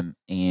time,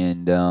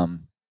 and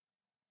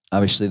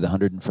obviously the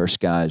 101st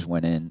guys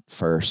went in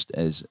first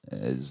as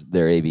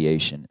their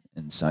aviation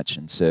and such.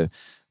 And so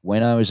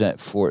when I was at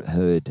Fort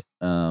Hood,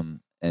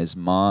 as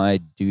my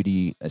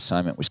duty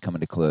assignment was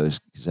coming to close,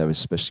 because I was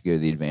supposed to go to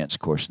the advanced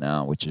course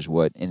now, which is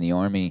what in the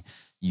Army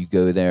you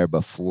go there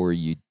before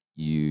you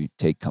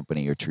take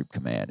company or troop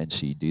command, and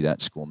so you do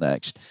that school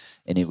next.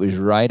 And it was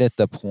right at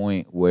the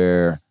point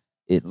where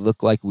it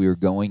looked like we were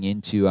going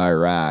into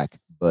Iraq,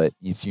 but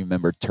if you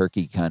remember,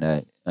 Turkey kind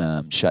of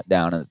shut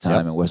down at the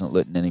time and wasn't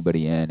letting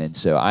anybody in. And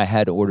so I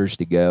had orders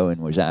to go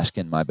and was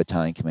asking my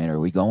battalion commander, are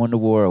we going to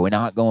war? Are we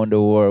not going to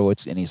war?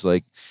 And he's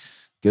like,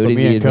 go to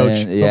the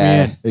advanced.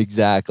 Yeah,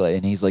 exactly.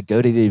 And he's like, go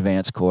to the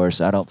advanced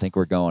course. I don't think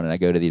we're going. And I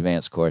go to the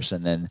advanced course,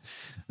 and then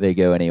they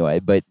go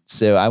anyway. But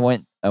so I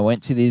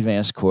went to the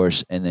advanced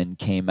course and then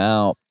came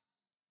out.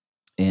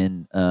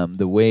 And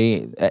the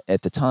way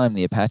at the time,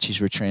 the Apaches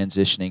were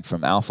transitioning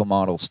from alpha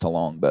models to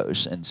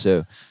longbows. And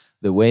so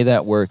the way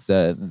that worked,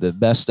 the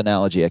best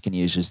analogy I can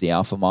use is the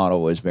alpha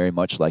model was very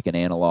much like an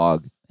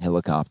analog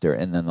helicopter.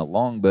 And then the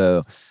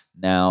longbow,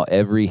 now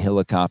every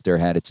helicopter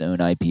had its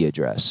own IP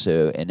address.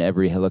 So, and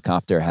every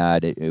helicopter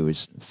had, it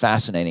was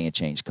fascinating. It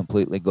changed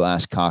completely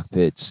glass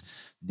cockpits,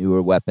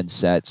 newer weapon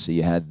sets. So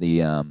you had the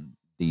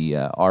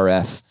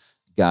RF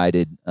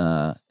guided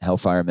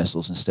Hellfire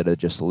missiles instead of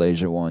just the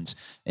laser ones.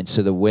 And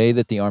so the way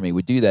that the Army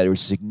would do that, there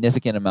was a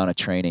significant amount of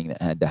training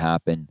that had to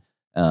happen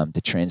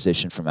to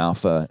transition from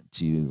alpha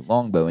to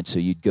longbow. And so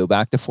you'd go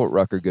back to Fort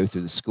Rucker, go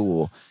through the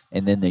school,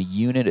 and then the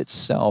unit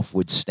itself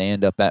would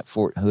stand up at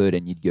Fort Hood,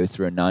 and you'd go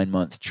through a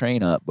 9-month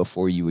train up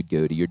before you would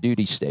go to your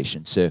duty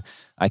station. So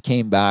I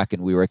came back,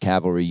 and we were a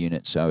cavalry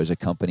unit, so I was a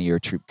company or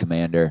troop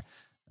commander.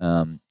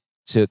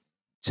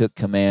 Took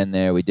command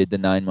there. We did the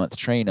 9-month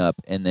train up,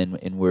 and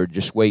we're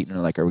just waiting.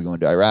 Like, are we going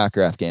to Iraq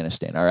or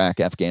Afghanistan?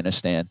 Iraq,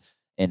 Afghanistan.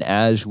 And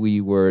as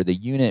we were, the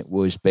unit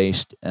was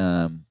based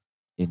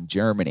in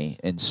Germany.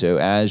 And so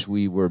as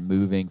we were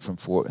moving from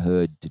Fort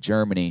Hood to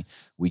Germany,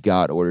 we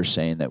got orders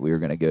saying that we were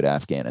going to go to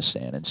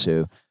Afghanistan. And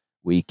so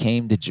we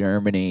came to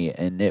Germany,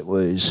 and it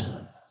was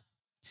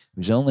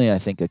only, I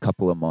think, a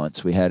couple of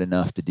months. We had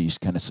enough to do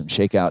kind of some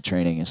shakeout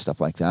training and stuff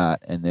like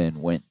that, and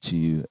then went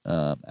to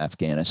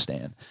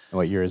Afghanistan. And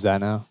what year is that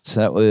now?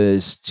 So that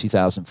was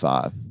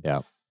 2005.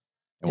 Yeah.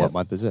 And what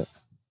month is it?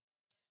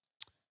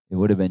 It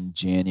would have been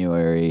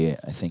January,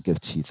 I think, of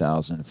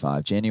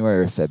 2005.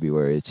 January or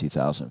February of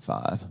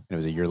 2005. And it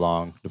was a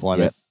year-long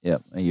deployment?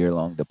 Yep, a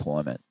year-long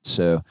deployment.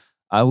 So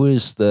I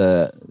was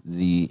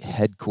the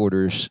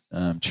headquarters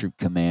troop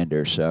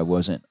commander, so I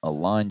wasn't a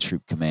line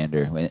troop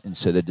commander. And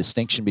so the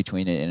distinction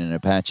between it and an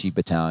Apache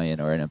battalion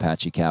or an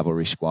Apache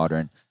cavalry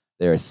squadron,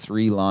 there are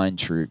 3 line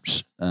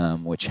troops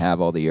which have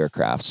all the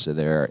aircraft. So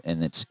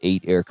and it's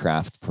 8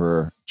 aircraft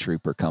per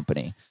troop or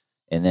company.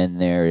 And then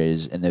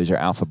those are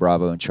Alpha,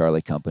 Bravo, and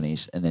Charlie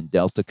companies. And then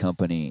Delta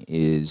Company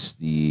is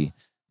the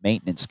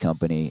maintenance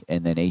company,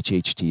 and then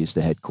HHT is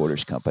the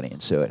headquarters company.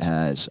 And so it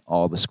has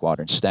all the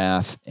squadron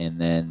staff, and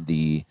then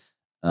the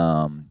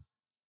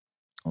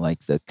like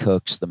the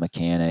cooks, the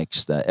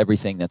mechanics,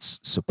 everything that's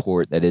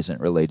support that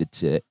isn't related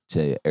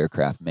to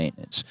aircraft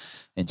maintenance.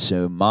 And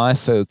so my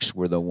folks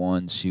were the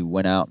ones who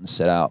went out and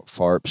set out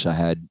FARPs. I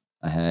had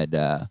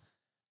I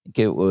think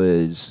it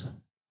was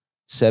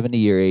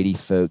 70 or 80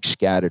 folks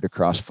scattered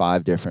across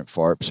 5 different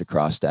FARPs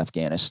across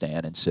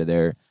Afghanistan. And so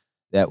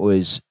that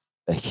was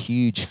a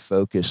huge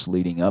focus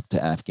leading up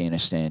to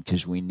Afghanistan,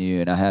 because we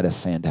knew, and I had a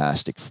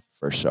fantastic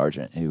first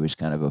sergeant who was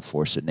kind of a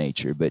force of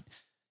nature, but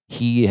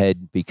he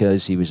had,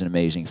 because he was an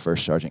amazing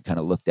first sergeant, kind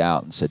of looked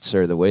out and said,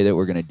 sir, the way that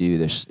we're going to do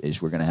this is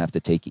we're going to have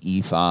to take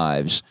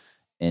E5s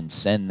and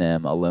send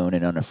them alone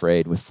and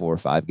unafraid with 4 or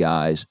 5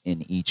 guys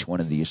in each one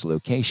of these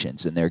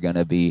locations. And they're going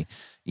to be,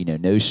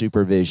 no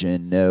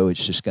supervision. No,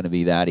 it's just going to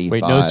be that E5.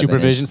 Wait, no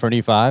supervision for an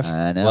E5?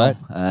 I know. What?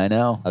 I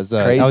know. I was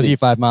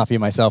E5 Mafia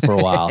myself for a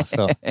while,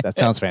 so that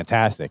sounds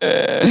fantastic.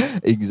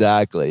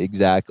 Exactly.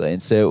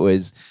 And so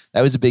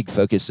that was a big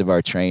focus of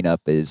our train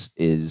up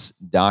is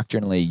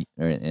doctrinally,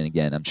 and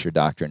again, I'm sure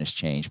doctrine has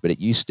changed, but it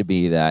used to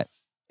be that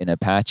an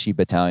Apache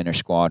battalion or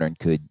squadron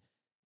could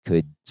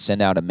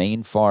send out a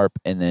main FARP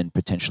and then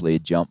potentially a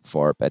jump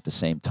FARP at the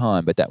same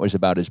time, but that was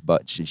about as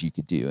much as you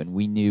could do. And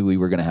we knew we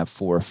were going to have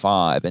 4 or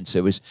 5, and so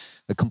it was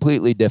a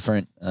completely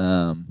different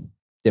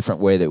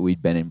way that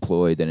we'd been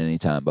employed than any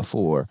time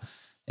before.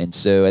 And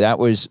so that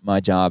was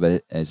my job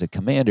as a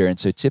commander. And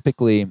so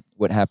typically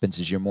what happens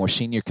is your more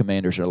senior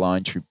commanders are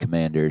line troop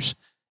commanders,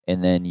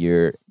 and then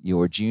your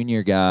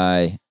junior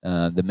guy,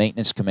 the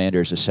maintenance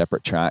commander is a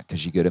separate track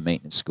because you go to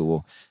maintenance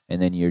school,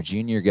 and then your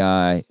junior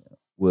guy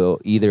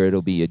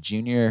it'll be a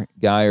junior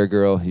guy or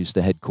girl who's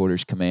the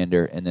headquarters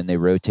commander, and then they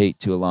rotate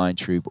to a line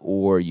troop,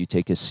 or you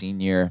take a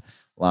senior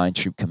line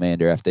troop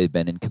commander, after they've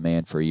been in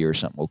command for a year or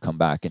something, will come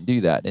back and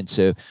do that. And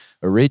so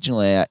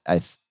originally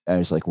I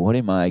was like, what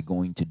am I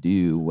going to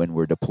do when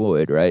we're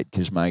deployed, right?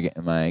 Because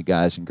my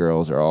guys and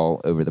girls are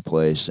all over the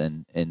place,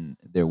 and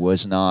there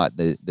was not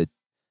the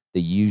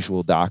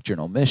usual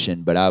doctrinal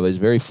mission. But I was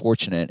very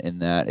fortunate in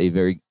that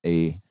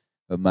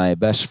my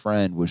best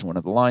friend was one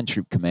of the line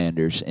troop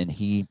commanders, and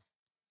he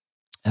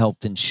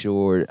helped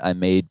ensure I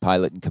made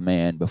pilot in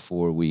command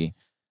before we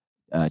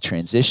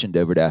transitioned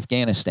over to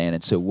Afghanistan.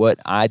 And so what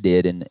I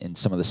did, and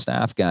some of the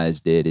staff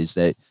guys did, is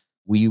that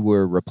we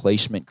were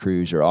replacement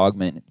crews or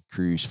augment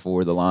crews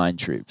for the line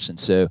troops. And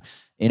so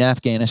in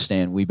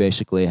Afghanistan, we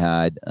basically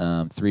had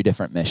 3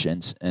 different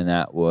missions, and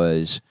that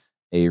was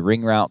a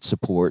ring route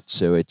support.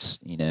 So it's,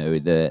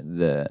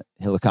 the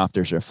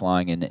helicopters are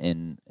flying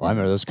in I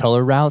remember those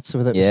color routes.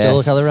 Were yes, still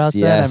the color routes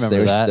then? I yes, remember they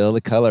were that. still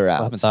the color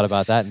routes. I haven't thought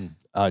about that in,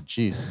 I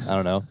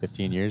don't know,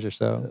 15 years or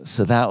so.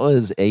 So that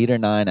was 8 or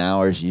 9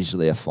 hours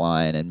usually of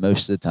flying, and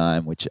most of the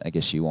time, which I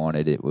guess you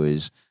wanted, it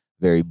was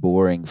very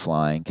boring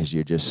flying because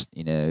you're just,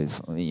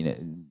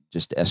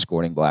 just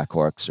escorting Black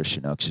Hawks or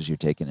Chinooks as you're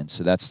taking in.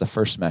 So that's the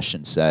first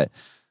mission set.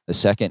 The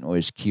second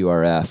was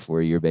QRF,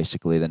 where you're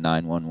basically the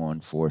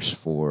 911 force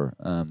for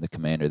the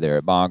commander there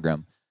at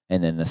Bagram.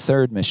 And then the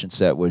third mission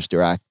set was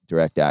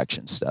direct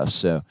action stuff.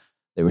 So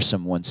there were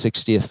some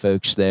 160th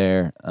folks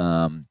there.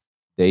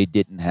 They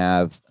didn't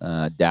have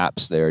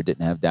DAPs there,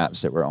 didn't have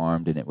DAPs that were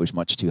armed, and it was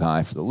much too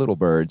high for the little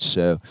birds.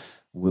 So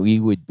we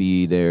would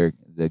be the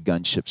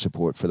gunship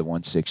support for the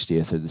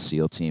 160th or the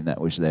SEAL team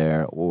that was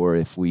there. Or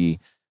if we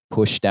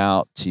pushed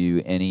out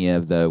to any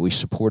of we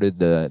supported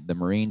the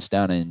Marines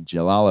down in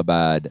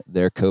Jalalabad,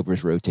 their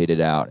Cobras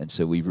rotated out. And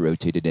so we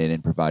rotated in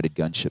and provided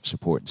gunship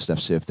support and stuff.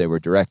 So if there were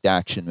direct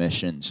action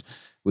missions,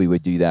 we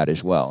would do that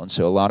as well. And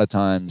so a lot of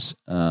times,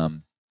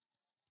 the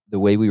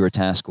way we were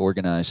task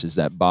organized is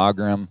that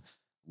Bagram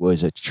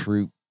was a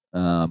troop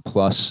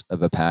plus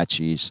of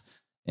Apaches.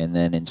 And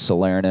then in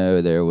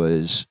Salerno, there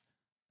was,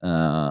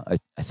 I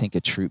think,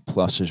 a troop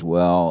plus as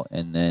well,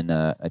 and then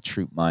a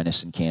troop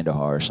minus in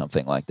Kandahar or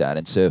something like that.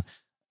 And so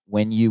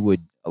when you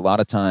would, a lot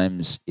of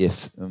times,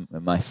 if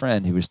my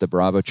friend, who was the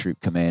Bravo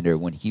troop commander,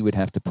 when he would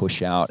have to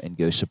push out and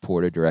go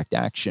support a direct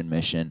action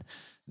mission,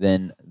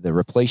 then the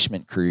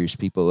replacement crews,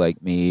 people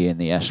like me and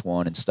the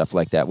S1 and stuff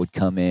like that, would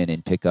come in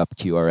and pick up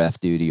QRF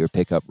duty or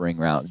pick up ring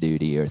route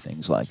duty or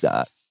things like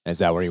that. Is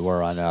that where you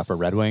were on for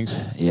Red Wings?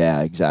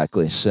 Yeah,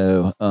 exactly.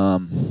 So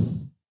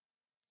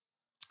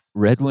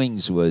Red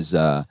Wings was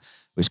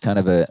kind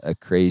of a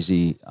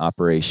crazy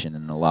operation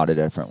in a lot of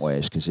different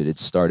ways, because it had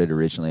started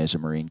originally as a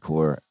Marine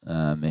Corps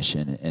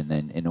mission, and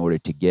then in order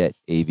to get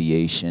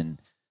aviation,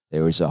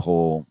 there was a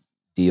whole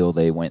deal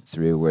they went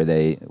through where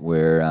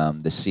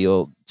the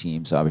SEAL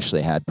teams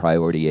obviously had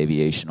priority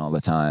aviation all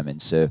the time,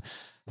 and so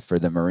for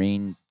the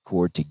Marine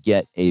Corps to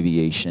get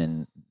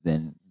aviation,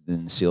 then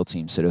the SEAL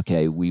team said,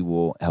 okay, we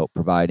will help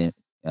provide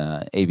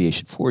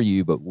aviation for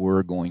you, but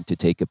we're going to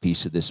take a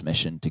piece of this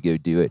mission to go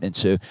do it. And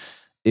so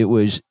it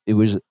was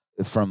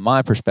from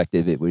my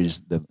perspective, it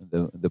was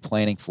the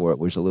planning for it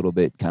was a little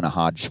bit kind of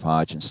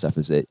hodgepodge and stuff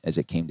as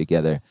it came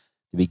together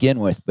to begin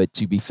with. But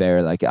to be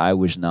fair, like, I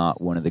was not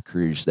one of the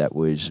crews that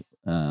was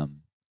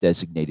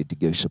designated to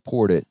go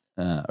support it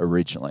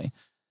originally.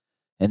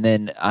 And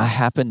then I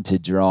happened to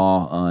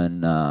draw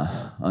on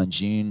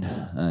June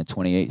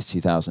 28th,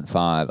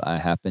 2005. I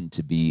happened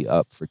to be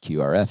up for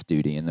QRF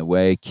duty, and the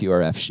way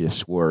QRF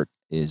shifts work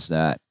is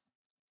that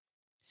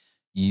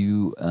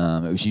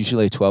it was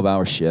usually a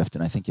 12-hour shift,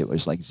 and I think it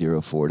was like 04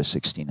 to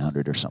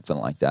 1600 or something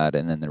like that.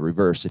 And then the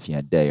reverse if you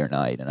had day or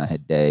night, and I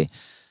had day.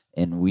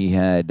 And we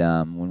had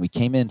when we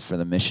came in for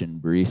the mission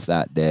brief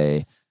that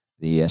day,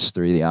 the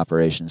S3, the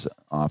operations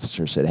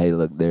officer, said, hey,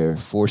 look, there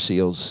 4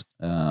 SEALs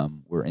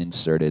were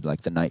inserted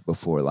like the night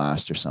before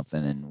last or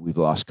something, and we've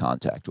lost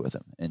contact with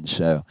them. And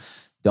so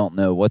don't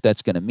know what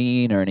that's going to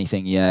mean or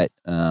anything yet,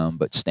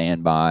 but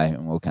stand by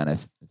and we'll kind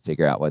of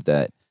figure out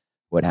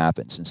what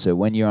happens. And so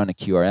when you're on a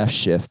QRF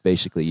shift,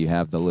 basically you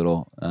have the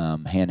little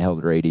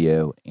handheld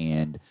radio,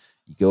 and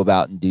you go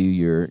about and do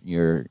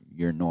your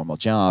normal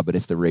job, but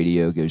if the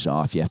radio goes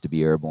off, you have to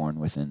be airborne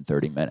within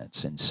 30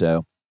 minutes. And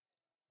so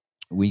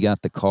we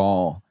got the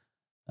call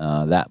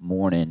that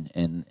morning,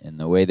 and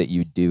the way that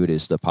you do it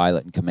is the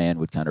pilot in command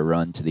would kind of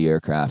run to the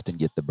aircraft and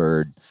get the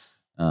bird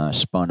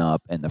spun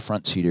up, and the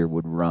front seater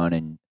would run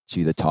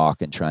into the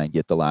talk and try and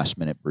get the last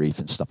minute brief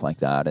and stuff like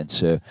that. And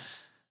so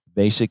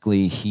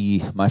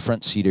basically my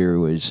front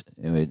seater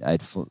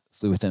I'd flew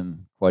with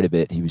him quite a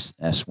bit. He was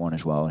S1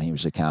 as well, and he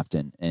was a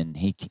captain, and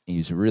he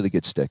was a really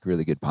good stick,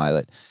 really good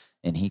pilot.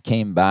 And he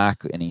came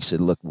back and he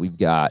said, look, we've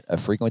got a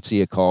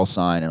frequency, a call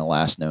sign, and a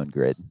last known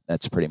grid.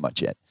 That's pretty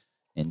much it.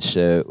 And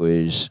so it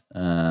was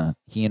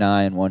he and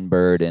I in one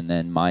bird, and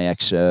then my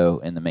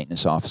XO and the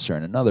maintenance officer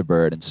in another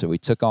bird. And so we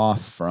took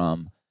off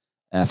from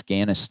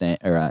Afghanistan,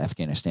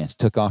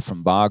 took off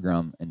from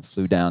Bagram and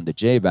flew down to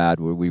Jabad,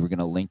 where we were going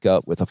to link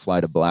up with a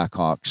flight of Black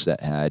Hawks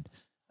that had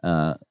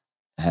a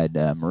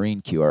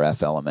Marine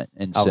QRF element.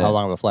 And how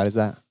long of a flight is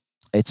that?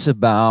 It's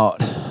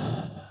about,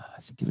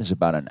 I think it was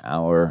about an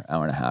hour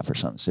and a half or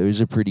something. So it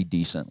was a pretty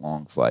decent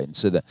long flight. And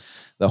so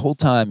the whole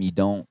time you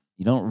don't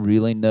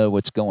really know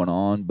what's going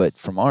on. But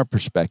from our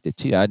perspective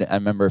too, I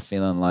remember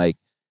feeling like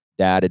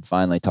Dad had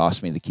finally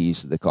tossed me the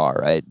keys to the car,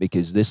 right?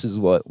 Because this is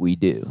what we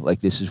do. Like,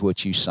 this is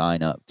what you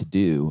sign up to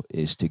do,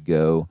 is to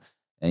go.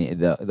 And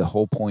the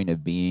whole point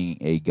of being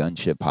a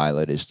gunship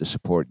pilot is to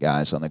support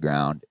guys on the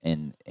ground,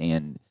 and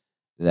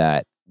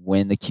that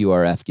when the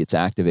QRF gets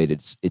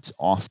activated, it's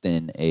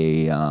often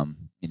a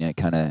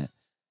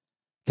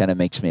it kind of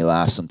makes me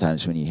laugh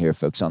sometimes when you hear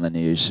folks on the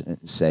news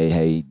say,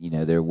 hey,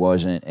 there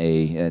wasn't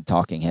a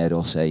talking head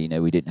will say,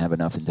 we didn't have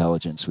enough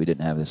intelligence, we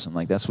didn't have this. I'm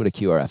like, that's what a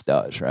QRF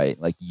does, right?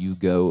 Like, you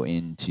go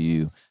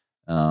into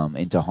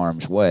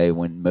harm's way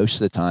when most of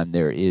the time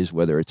there is,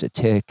 whether it's a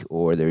tick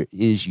or there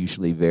is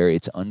usually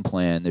it's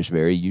unplanned, there's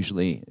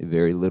usually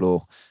very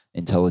little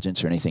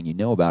intelligence or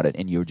anything about it,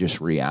 and you're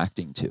just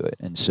reacting to it.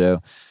 And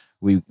so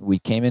we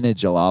came into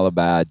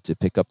Jalalabad to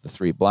pick up the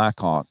 3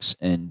 Blackhawks,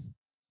 and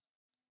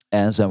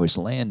as I was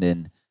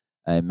landing,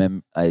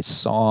 I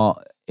saw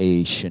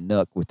a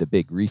Chinook with the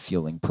big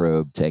refueling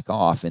probe take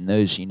off, and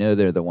those,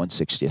 they're the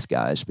 1/60th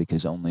guys,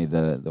 because only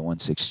the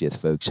 1/60th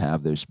folks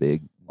have those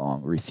big,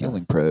 long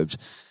refueling probes.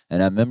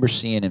 And I remember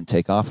seeing him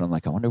take off, and I'm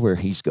like, I wonder where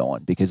he's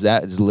going, because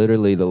that is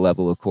literally the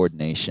level of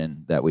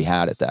coordination that we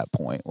had at that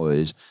point.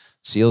 Was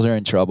SEALs are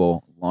in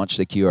trouble, launch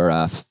the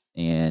QRF,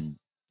 and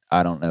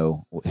I don't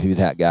know who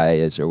that guy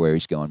is or where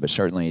he's going, but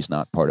certainly he's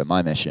not part of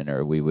my mission,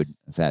 or we would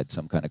have had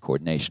some kind of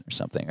coordination or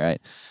something, right?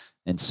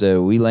 And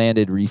so we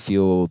landed,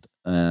 refueled,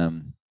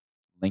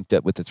 linked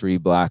up with the 3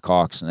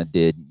 Blackhawks, and I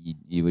did.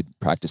 You would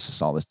practice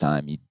this all the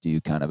time. You'd do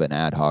kind of an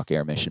ad hoc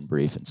air mission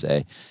brief and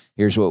say,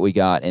 here's what we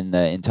got. And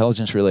the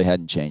intelligence really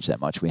hadn't changed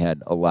that much. We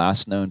had a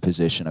last known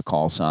position, a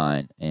call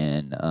sign,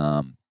 and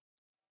a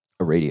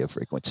radio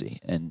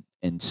frequency. And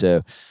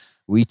so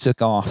we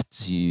took off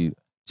to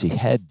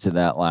head to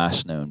that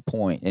last known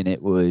point, and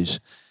it was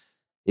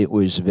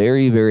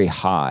very, very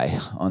high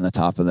on the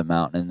top of the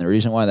mountain. And the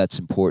reason why that's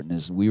important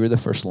is we were the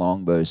first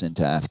longbows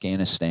into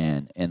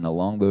Afghanistan, and the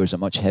longbow is a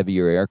much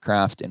heavier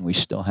aircraft, and we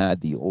still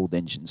had the old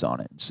engines on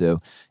it.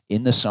 So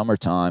in the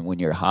summertime, when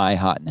you're high,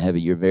 hot, and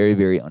heavy, you're very,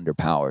 very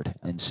underpowered.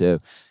 And so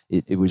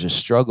it was a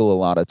struggle a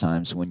lot of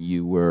times when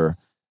you were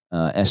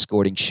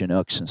escorting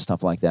Chinooks and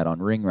stuff like that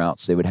on ring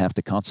routes. They would have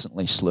to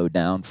constantly slow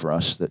down for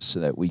us so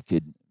that we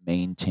could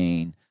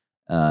maintain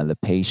the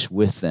pace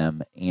with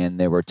them. And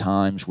there were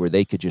times where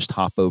they could just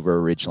hop over a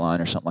ridge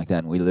line or something like that,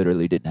 and we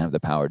literally didn't have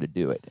the power to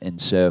do it. And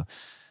so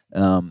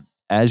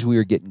as we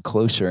were getting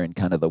closer and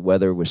kind of the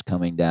weather was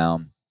coming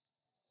down,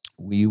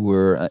 I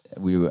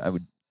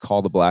would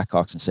call the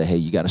Blackhawks and say, hey,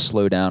 you got to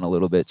slow down a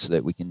little bit so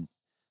that we can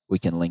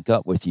link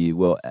up with you.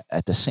 Well,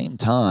 at the same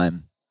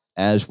time,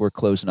 as we're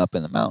closing up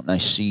in the mountain, I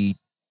see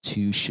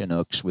 2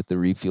 Chinooks with the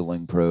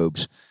refueling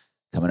probes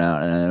coming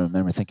out, and I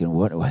remember thinking,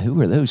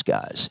 who are those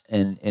guys?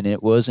 And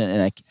it wasn't,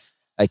 and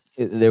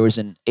there was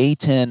an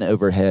A-10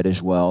 overhead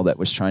as well that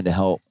was trying to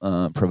help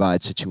provide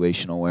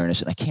situational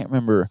awareness, and I can't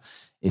remember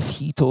if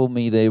he told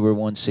me they were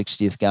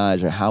 1/60th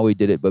guys or how he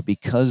did it, but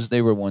because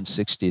they were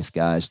 1/60th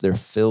guys, their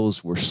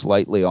fills were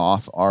slightly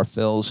off our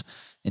fills,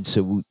 and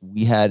so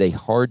we had a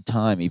hard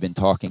time even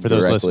talking for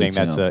those directly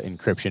listening. That's an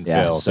encryption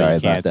yeah, fill, sorry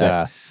so you about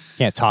that.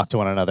 Can't talk to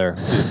one another,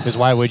 because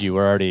why would you?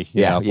 We're already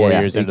 4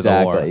 years into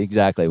the war.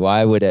 Exactly.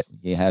 Why would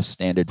you have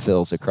standard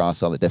fills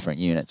across all the different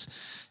units?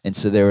 And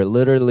so there were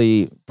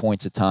literally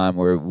points of time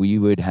where we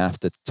would have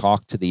to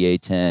talk to the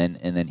A-10,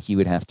 and then he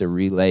would have to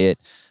relay it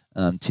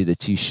to the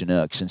 2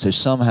 Chinooks. And so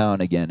somehow,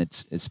 and again,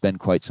 it's been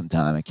quite some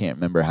time, I can't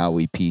remember how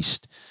we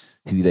pieced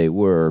who they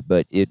were,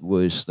 but it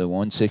was the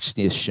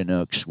 1/60th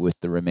Chinooks with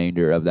the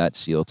remainder of that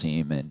SEAL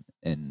team,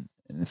 and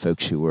the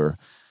folks who were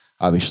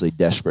obviously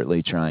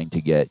desperately trying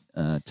to get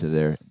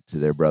to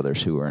their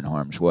brothers who were in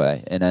harm's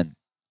way. And then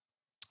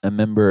I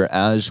remember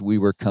as we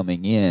were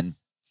coming in,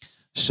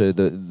 so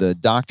the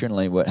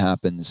doctrinally what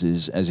happens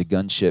is, as a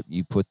gunship,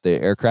 you put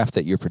the aircraft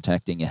that you're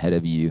protecting ahead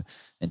of you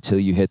until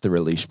you hit the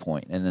release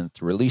point. And then at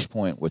the release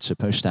point, what's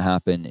supposed to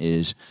happen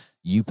is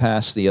you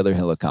pass the other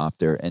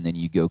helicopter, and then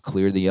you go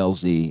clear the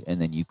LZ, and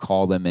then you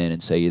call them in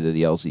and say either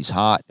the LZ's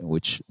hot, in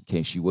which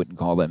case you wouldn't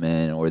call them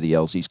in, or the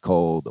LZ's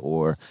cold,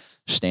 or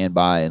stand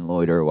by and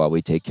loiter while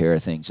we take care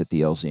of things at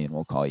the LZ, and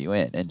we'll call you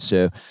in. And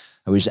so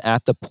I was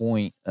at the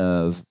point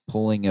of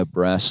pulling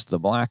abreast the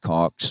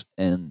Blackhawks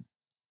and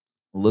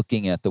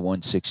looking at the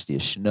 1/60th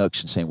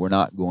Chinooks and saying, we're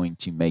not going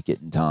to make it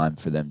in time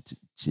for them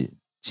to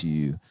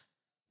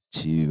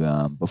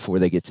before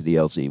they get to the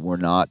LZ. We're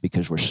not,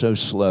 because we're so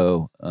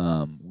slow,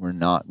 we're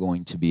not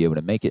going to be able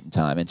to make it in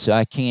time. And so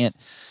I can't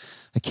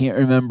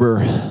remember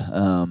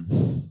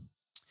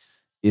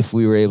if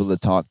we were able to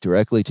talk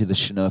directly to the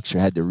Chinooks or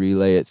had to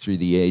relay it through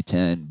the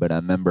A-10, but I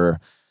remember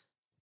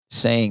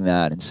saying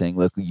that and saying,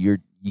 look, you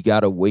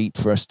got to wait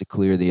for us to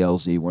clear the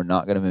LZ. We're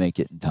not going to make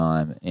it in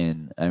time.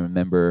 And I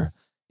remember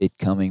it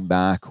coming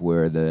back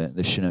where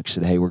the Chinooks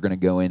said, hey, we're going to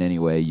go in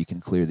anyway. You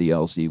can clear the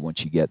LZ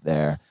once you get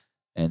there.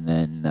 And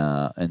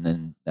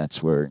then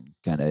that's where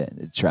kind of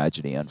the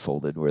tragedy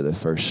unfolded, where the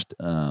first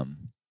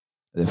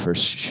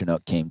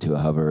Chinook came to a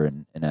hover,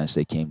 and as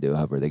they came to a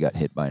hover, they got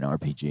hit by an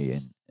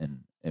RPG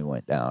and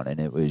went down. And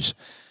it was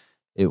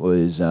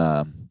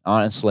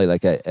honestly,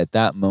 like at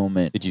that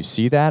moment. Did you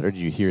see that or did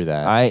you hear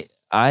that?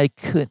 I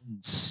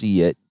couldn't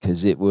see it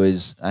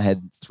because I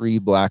had 3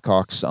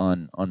 Blackhawks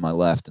on my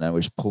left, and I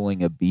was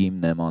pulling a beam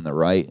them on the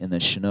right, and the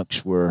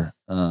Chinooks were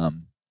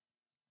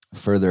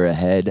further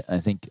ahead. I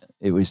think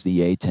it was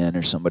the A-10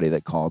 or somebody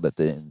that called it.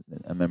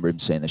 I remember him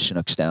saying the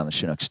Chinooks down, the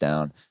Chinooks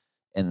down.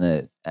 And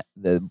the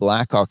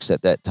Blackhawks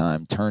at that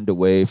time turned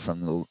away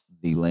from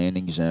the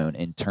landing zone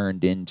and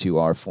turned into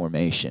our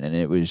formation. And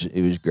it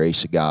was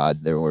grace of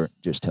God. There were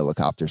just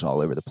helicopters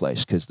all over the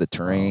place because the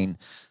terrain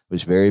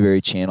was very,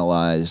 very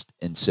channelized.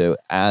 And so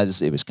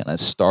as it was kind of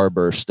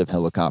starburst of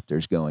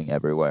helicopters going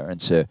everywhere.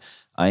 And so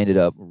I ended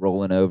up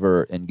rolling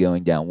over and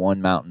going down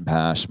one mountain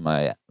pass.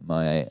 My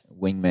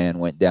wingman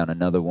went down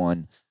another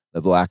one.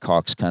 The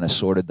Blackhawks kind of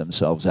sorted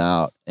themselves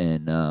out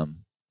and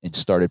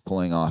started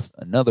pulling off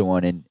another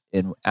one.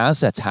 And as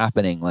that's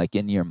happening, like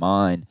in your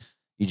mind,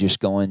 you're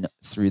just going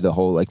through the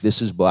whole, like, this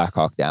is Black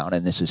Hawk down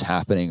and this is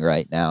happening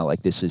right now.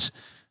 Like this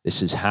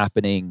is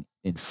happening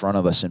in front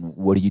of us. And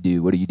what do you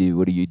do? What do you do?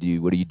 What do you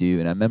do? What do you do?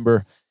 And I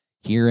remember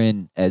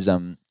hearing, as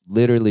I'm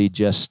literally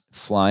just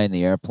flying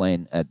the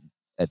airplane at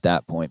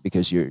that point,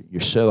 because you're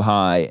so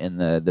high and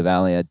the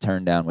valley I'd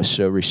turned down was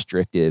so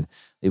restrictive.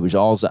 It was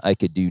all I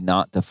could do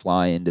not to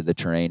fly into the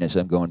terrain as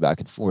I'm going back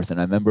and forth. And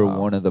I remember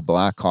one of the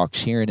Blackhawks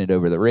hearing it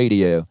over the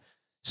radio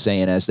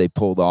saying, as they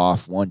pulled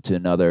off one to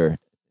another,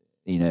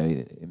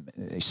 they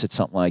said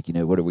something like,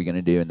 what are we going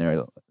to do? And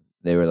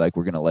they were like,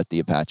 we're going to let the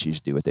Apaches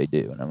do what they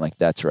do. And I'm like,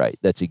 that's right.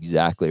 That's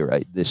exactly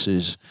right. This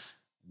is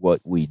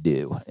what we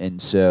do.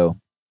 And so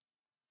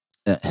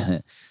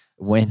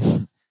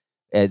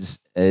as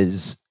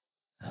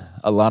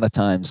a lot of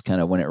times kind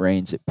of when it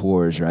rains, it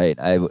pours, right?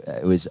 I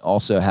was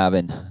also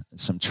having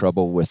some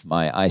trouble with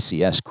my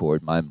ICS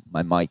cord, my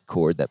mic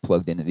cord that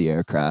plugged into the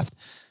aircraft.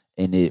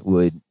 And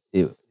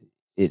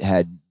it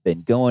had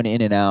been going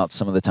in and out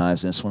some of the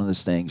times. And it's one of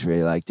those things where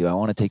you're like, do I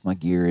want to take my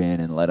gear in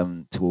and let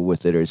them tool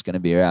with it, or it's going to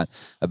be around?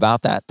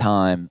 About that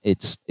time,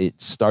 it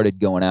started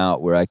going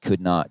out where I could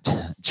not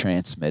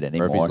transmit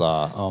anymore. Murphy's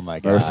Law. Oh my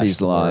gosh.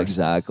 Murphy's Law,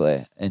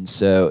 exactly. And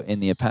so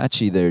in the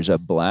Apache, there's a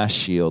blast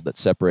shield that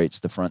separates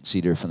the front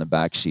seater from the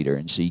back seater.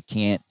 And so you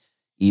can't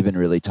even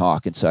really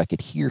talk. And so I could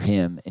hear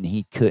him and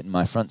he couldn't.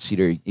 My front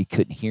seater, he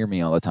couldn't hear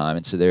me all the time.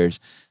 And so there's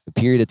a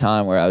period of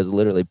time where I was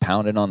literally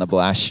pounding on the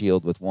blast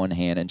shield with one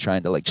hand and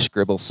trying to like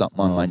scribble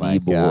something on my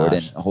kneeboard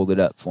and hold it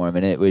up for him.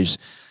 And it was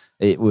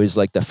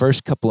like the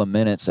first couple of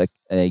minutes, the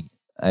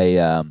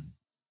A-10,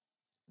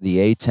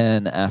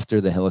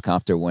 after the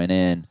helicopter went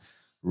in,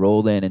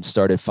 rolled in and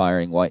started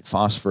firing white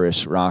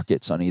phosphorus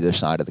rockets on either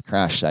side of the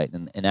crash site.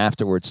 And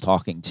afterwards,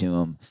 talking to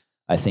him,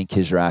 I think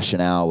his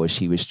rationale was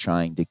he was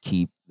trying to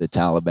keep the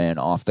Taliban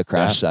off the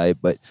crash site.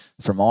 But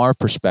from our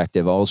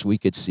perspective, all we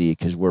could see,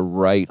 because we're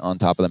right on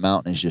top of the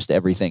mountain, is just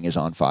everything is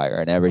on fire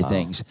and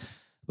everything's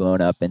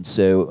blown up. And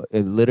so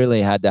it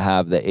literally had to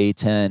have the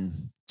A-10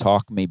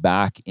 talk me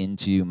back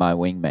into my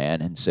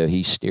wingman. And so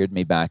he steered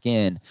me back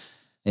in.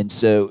 And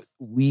so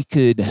we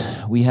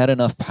had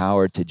enough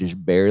power to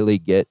just barely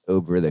get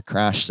over the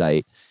crash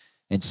site.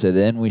 And so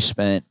then we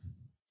spent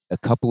a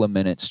couple of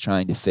minutes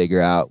trying to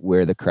figure out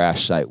where the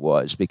crash site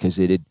was, because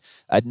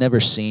I'd never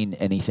seen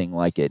anything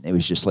like it. It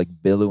was just like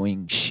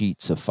billowing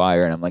sheets of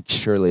fire. And I'm like,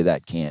 surely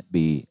that can't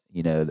be,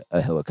 a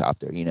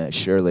helicopter,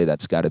 surely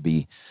that's got to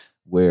be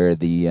where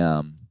the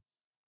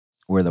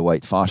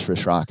white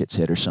phosphorus rockets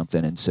hit or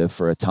something. And so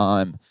for a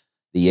time,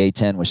 the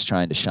A-10 was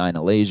trying to shine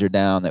a laser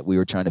down that we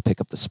were trying to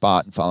pick up the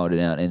spot and follow it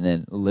down. And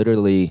then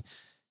literally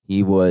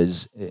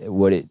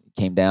what it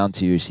came down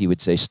to is he would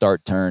say,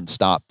 start, turn,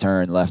 stop,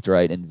 turn, left,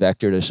 right, and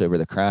vectored us over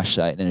the crash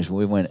site. And as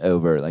we went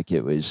over, like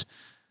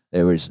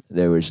there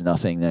was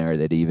nothing there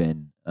that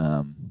even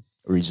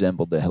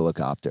resembled the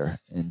helicopter.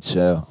 And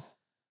so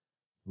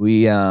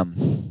we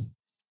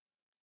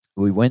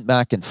went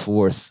back and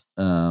forth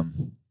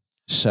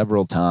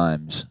several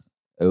times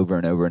over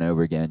and over and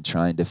over again,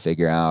 trying to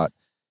figure out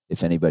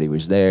if anybody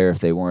was there. If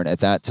they weren't, at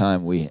that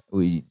time, we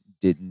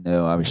didn't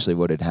know obviously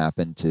what had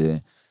happened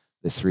to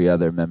the 3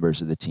 other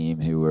members of the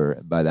team who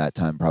were by that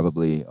time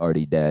probably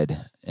already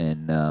dead.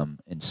 And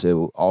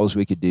so all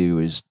we could do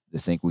is to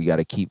think we got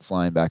to keep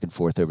flying back and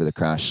forth over the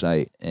crash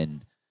site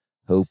and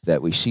hope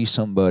that we see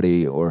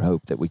somebody, or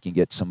hope that we can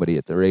get somebody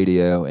at the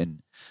radio.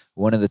 And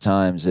one of the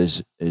times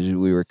as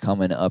we were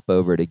coming up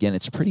over it, again,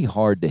 it's pretty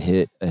hard to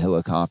hit a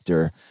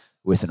helicopter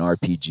with an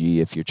RPG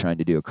if you're trying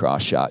to do a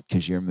cross shot,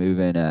 because you're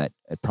moving at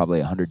probably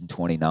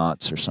 120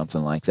 knots or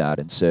something like that.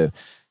 And so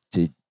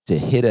to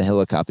hit a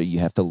helicopter, you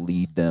have to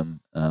lead them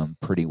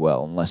pretty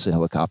well, unless the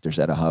helicopter's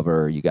at a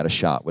hover or you got a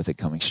shot with it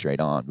coming straight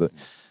on. But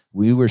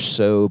we were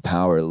so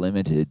power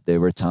limited. There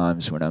were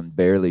times when I'm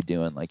barely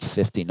doing like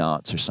 50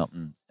 knots or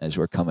something as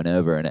we're coming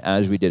over. And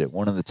as we did it,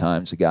 one of the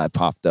times a guy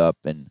popped up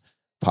and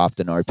popped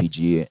an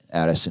RPG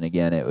at us. And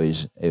again, it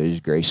was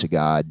grace of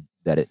God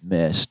that it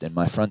missed. And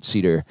my front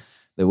seater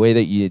the way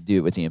that you do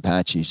it with the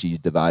Apaches, you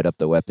divide up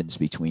the weapons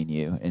between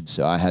you. And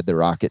so I had the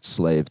rocket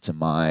slave to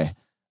my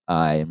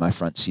eye, and my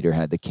front seater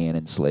had the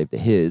cannon slave to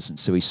his. And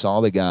so he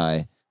saw the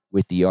guy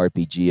with the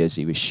RPG as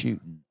he was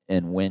shooting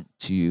and went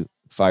to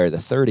fire the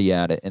 30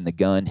 at it, and the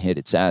gun hit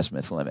its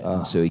azimuth limit.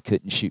 And so he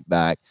couldn't shoot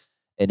back.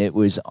 And it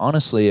was,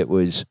 honestly, it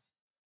was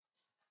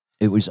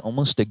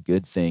almost a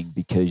good thing,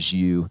 because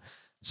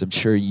so I'm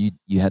sure you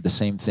had the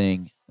same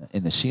thing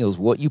in the SEALs.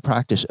 What you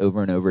practice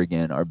over and over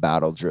again are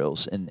battle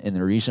drills. And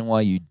the reason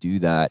why you do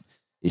that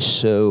is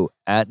so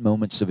at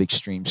moments of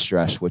extreme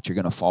stress, what you're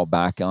going to fall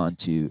back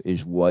onto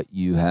is what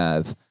you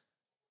have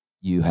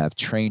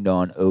trained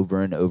on over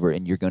and over,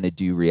 and you're going to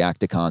do react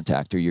to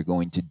contact, or you're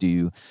going to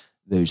do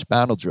those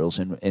battle drills.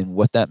 And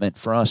what that meant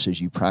for us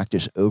is you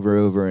practice over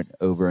and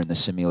over in the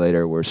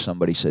simulator where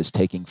somebody says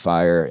taking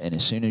fire, and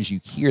as soon as you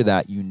hear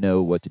that, you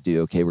know what to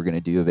do. Okay, we're going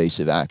to do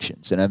evasive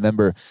actions. And I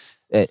remember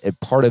at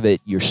part of it,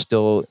 you're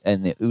still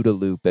in the OODA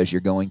loop as you're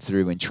going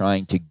through and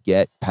trying to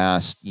get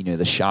past,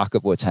 the shock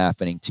of what's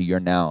happening to you're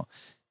now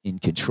in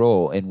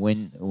control. And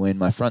when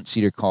my front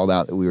seater called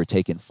out that we were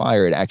taking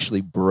fire, it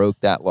actually broke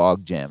that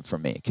log jam for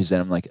me, because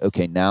then I'm like,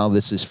 okay, now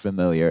this is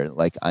familiar.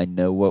 Like, I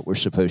know what we're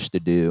supposed to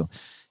do.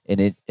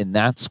 And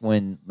that's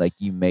when, like,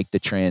 you make the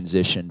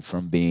transition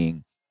from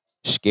being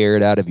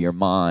scared out of your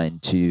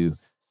mind to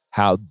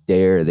how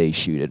dare they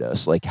shoot at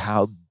us? Like,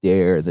 how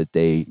dare that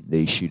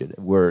they shoot at it?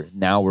 We're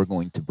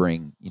going to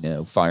bring,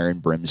 fire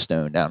and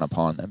brimstone down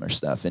upon them or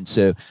stuff. And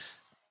so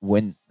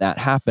when that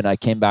happened, I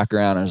came back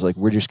around. I was like,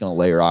 we're just going to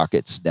lay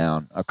rockets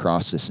down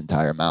across this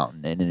entire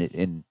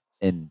mountain.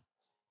 And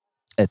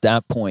at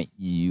that point,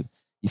 you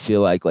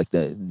feel like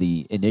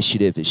the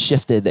initiative is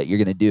shifted, that you're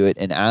going to do it.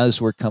 And as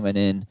we're coming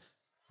in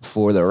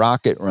for the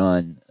rocket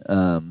run,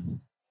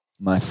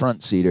 my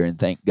front seater, and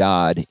thank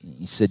God,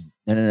 he said,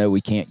 no,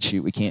 we can't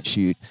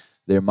shoot.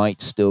 There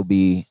might still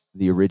be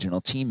the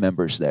original team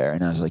members there.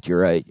 And I was like,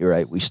 you're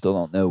right. We still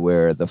don't know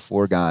where the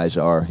 4 guys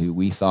are who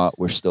we thought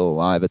were still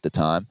alive at the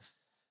time.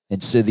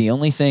 And so the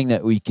only thing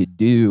that we could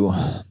do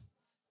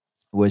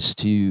was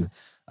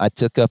I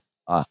took up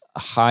a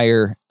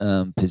higher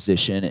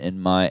position,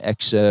 and my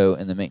XO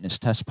and the maintenance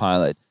test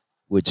pilot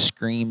would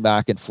scream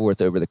back and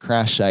forth over the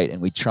crash site,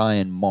 and we'd try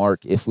and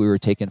mark if we were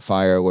taking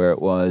fire where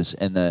it was.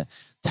 And the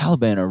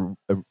Taliban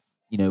are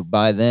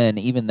by then,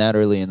 even that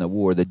early in the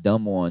war, the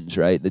dumb ones,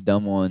 right? The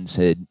dumb ones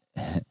had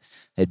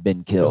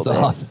been killed,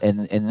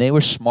 and they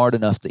were smart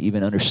enough to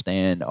even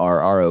understand our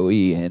ROE.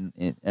 And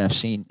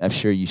I'm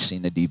sure you've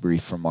seen the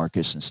debrief from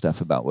Marcus and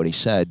stuff about what he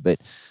said, but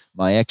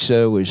my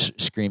XO was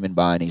screaming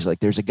by, and he's like,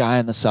 there's a guy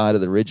on the side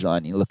of the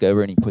ridgeline. You look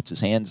over and he puts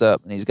his hands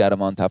up, and he's got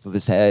him on top of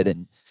his head,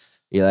 and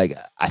you're like,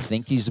 I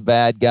think he's a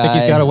bad guy. I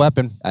think he's got a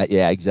weapon.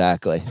 Yeah,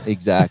 exactly.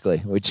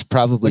 Which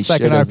probably looks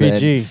like an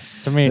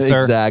RPG to me,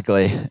 sir.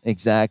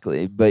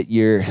 Exactly. But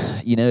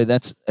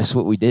that's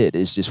what we did,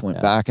 is just went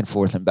back and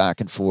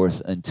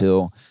forth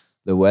until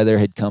the weather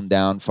had come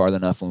down far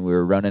enough when we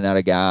were running out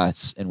of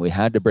gas and we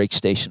had to break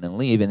station and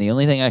leave. And the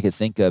only thing I could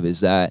think of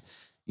is that,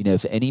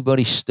 if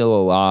anybody's still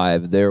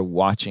alive, they're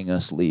watching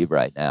us leave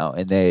right now.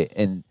 And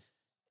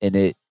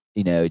it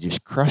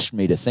just crushed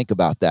me to think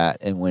about that.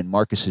 And when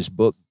Marcus's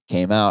book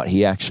came out,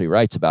 he actually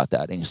writes about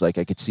that. And he's like,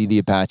 I could see the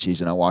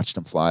Apaches and I watched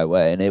them fly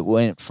away. And it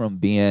went from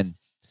being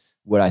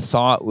what I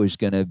thought was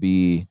going to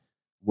be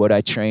what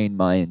I trained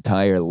my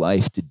entire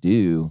life to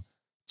do,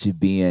 to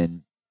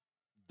being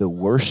the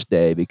worst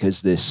day,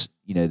 because this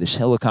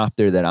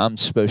helicopter that I'm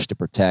supposed to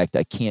protect,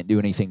 I can't do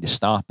anything to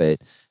stop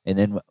it. And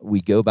then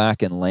we go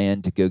back and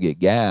land to go get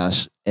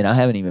gas, and I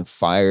haven't even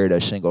fired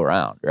a single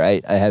round,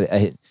 right?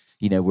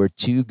 We're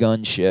 2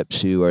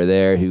 gunships who are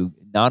there, who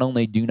not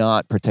only do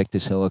not protect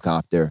this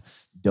helicopter,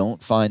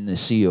 don't find the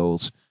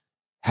SEALs,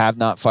 have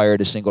not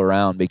fired a single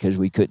round because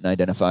we couldn't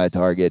identify a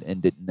target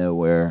and didn't know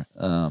where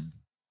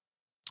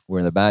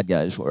the bad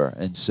guys were.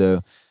 And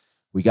so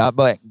we got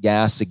back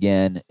gas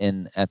again.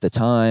 And at the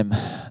time,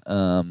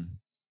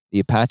 the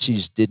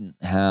Apaches didn't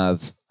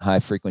have high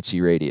frequency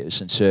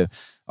radios. And so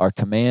our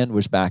command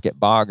was back at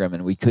Bagram,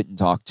 and we couldn't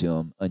talk to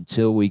them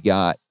until we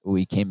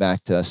came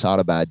back to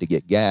Asadabad to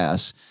get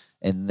gas.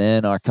 And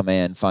then our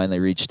command finally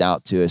reached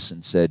out to us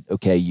and said,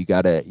 okay,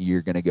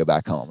 you're going to go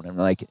back home. And I'm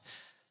like,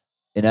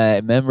 and I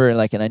remember, and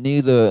I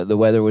knew the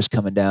weather was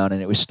coming down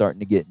and it was starting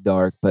to get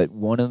dark, but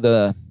one of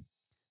the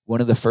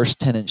first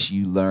tenets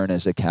you learn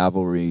as a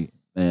cavalryman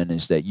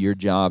is that your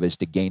job is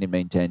to gain and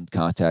maintain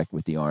contact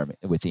with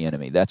the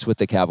enemy. That's what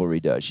the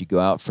cavalry does. You go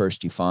out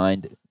first, you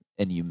find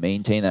and you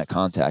maintain that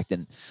contact.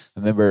 And I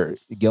remember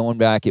going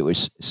back, it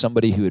was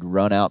somebody who had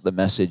run out the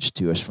message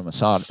to us from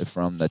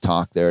the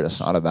talk there at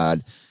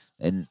Asadabad.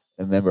 And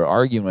I remember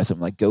arguing with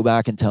them, like, go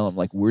back and tell them,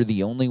 like, we're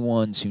the only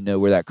ones who know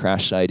where that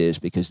crash site is,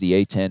 because the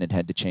A-10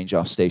 had to change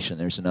off station.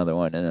 There's another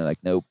one. And they're like,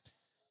 nope,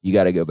 you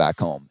got to go back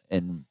home.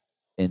 And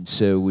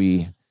so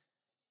we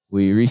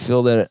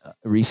refilled at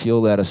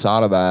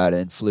Asadabad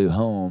and flew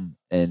home.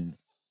 And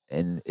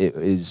it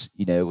was,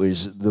 it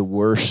was the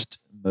worst,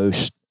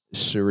 most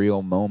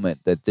surreal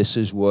moment, that this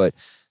is what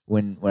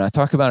when I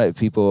talk about it,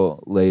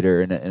 people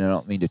later, and I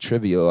don't mean to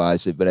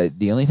trivialize it, but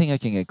the only thing I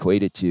can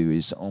equate it to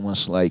is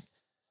almost like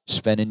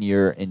spending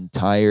your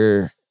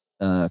entire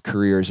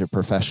career as a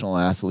professional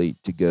athlete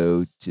to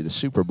go to the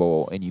Super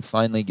Bowl, and you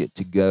finally get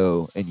to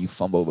go and you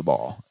fumble the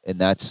ball, and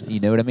that's, you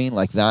know what I mean?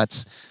 Like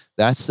that's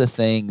the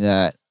thing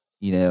that,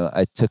 you know,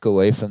 I took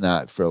away from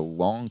that for a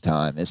long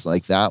time. It's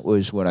like that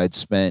was what I'd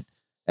spent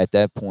at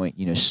that point,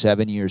 you know,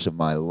 7 years of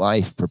my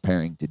life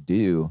preparing to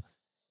do.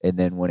 And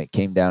then when it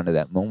came down to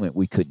that moment,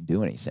 we couldn't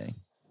do anything.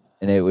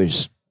 And it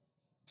was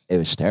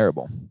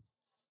terrible.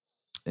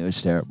 It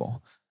was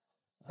terrible.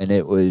 And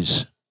it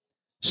was,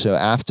 so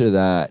after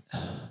that,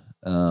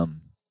 you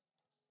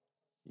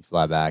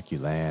fly back, you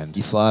land.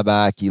 You fly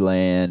back, you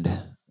land.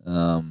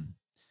 And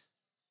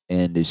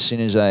as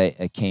soon as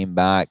I came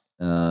back,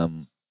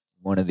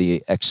 one of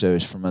the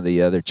XOs from one of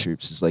the other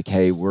troops is like,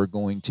 hey, we're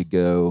going to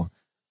go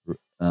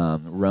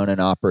run an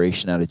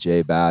operation out of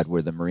J-Bad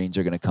where the Marines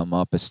are going to come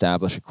up,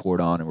 establish a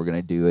cordon, and we're going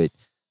to do it.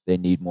 They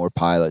need more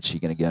pilots. You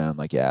going to go? I'm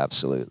like, yeah,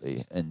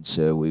 absolutely. And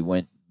so we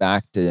went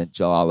back to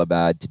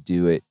Jalalabad to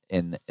do it.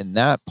 And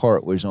that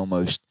part was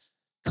almost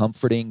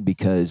comforting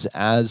because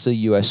as a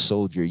U.S.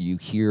 soldier, you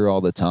hear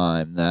all the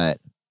time that,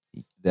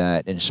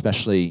 and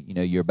especially, you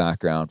know, your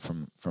background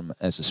from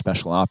as a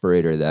special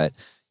operator, that,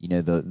 you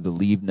know, the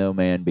leave no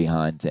man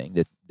behind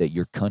thing, that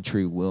your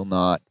country will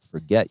not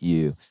forget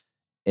you.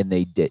 And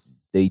they didn't.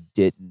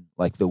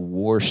 Like, the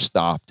war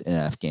stopped in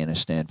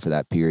Afghanistan for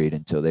that period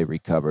until they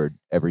recovered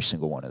every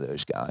single one of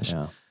those guys.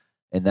 Yeah.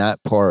 And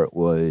that part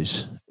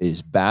was,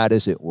 as bad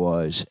as it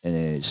was,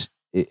 and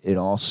it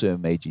also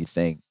made you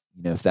think,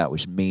 you know, if that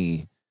was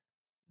me,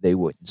 they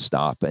wouldn't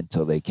stop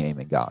until they came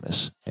and got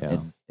us.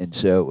 Yeah. And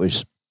so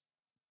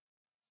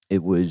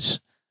it was,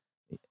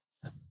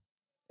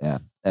 yeah.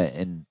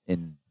 And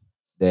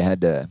they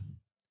had to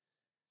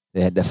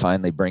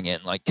finally bring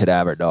in like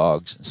cadaver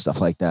dogs and stuff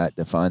like that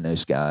to find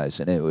those guys.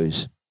 And it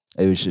was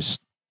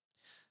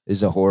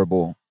a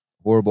horrible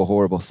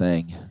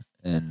thing.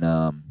 And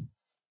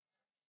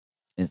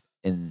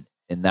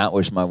that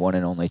was my one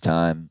and only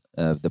time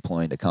of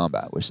deploying to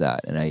combat, was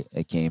that. And I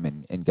came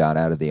and got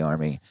out of the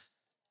Army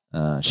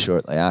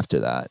shortly after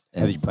that.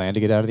 And did you plan to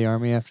get out of the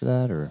Army after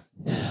that, or?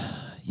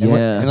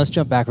 Yeah. And let's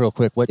jump back real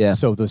quick.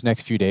 So those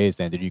next few days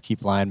then, did you keep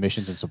flying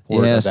missions in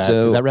support of that?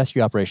 Because that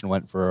rescue operation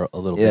went for a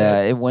little bit.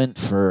 Yeah, it went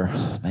for,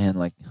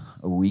 like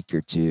a week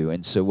or two.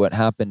 And so what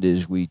happened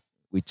is we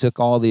took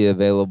all the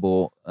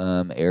available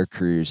air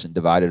crews and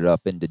divided it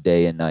up into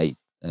day and night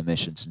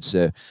missions. And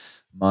so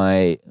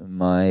my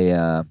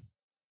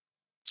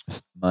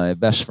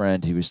best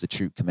friend, who was the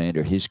troop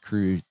commander, his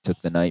crew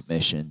took the night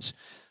missions.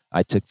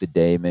 I took the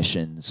day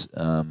missions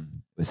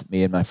with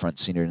me and my front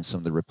senior and some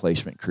of the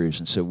replacement crews.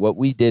 And so what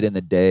we did in the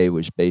day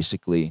was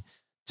basically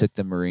took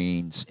the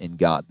Marines and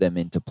got them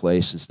into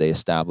place as they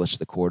established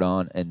the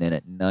cordon. And then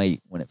at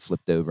night, when it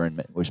flipped over and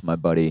it was my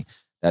buddy,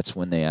 that's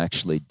when they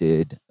actually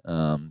did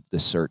the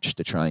search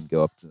to try and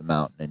go up to the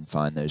mountain and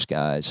find those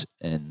guys.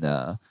 And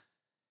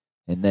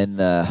then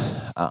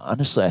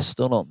honestly, I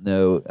still don't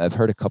know. I've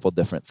heard a couple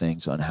different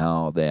things on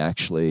how they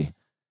actually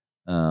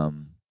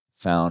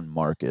found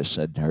Marcus.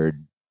 I'd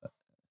heard,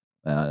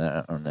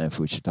 I don't know if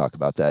we should talk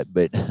about that,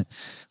 but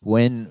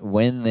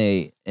when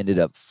they ended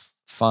up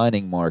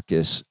finding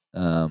Marcus,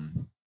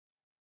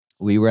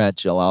 we were at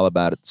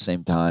Jalalabad at the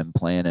same time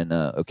planning,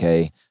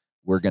 okay,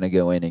 we're going to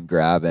go in and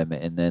grab him.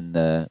 And then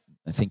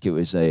I think it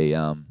was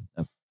an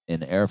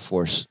Air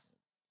Force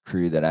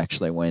crew that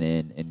actually went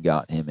in and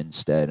got him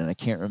instead. And I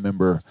can't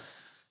remember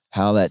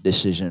how that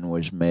decision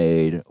was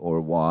made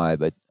or why,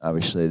 but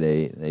obviously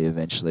they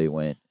eventually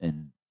went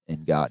and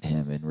got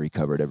him and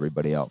recovered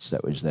everybody else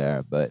that was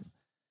there. But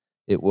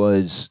it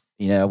was,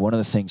 you know, one of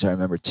the things I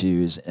remember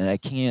too is, and I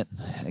can't,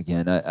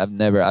 again,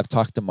 I've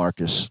talked to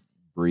Marcus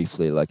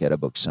briefly, like at a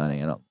book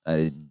signing. I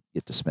didn't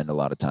get to spend a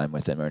lot of time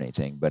with him or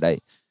anything, but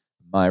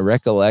my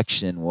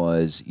recollection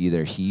was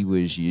either he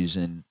was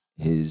using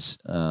his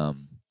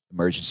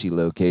emergency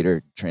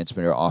locator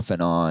transmitter off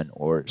and on,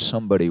 or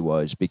somebody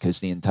was, because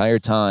the entire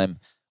time,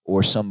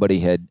 or somebody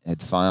had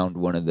found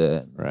one of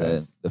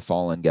the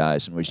fallen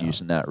guys and was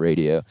using that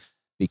radio.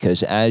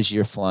 Because as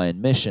you're flying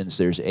missions,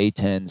 there's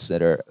A-10s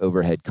that are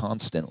overhead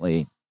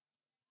constantly,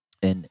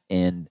 and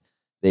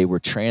they were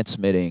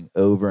transmitting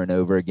over and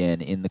over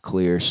again in the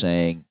clear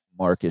saying,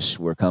 Marcus,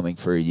 we're coming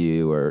for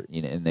you, or,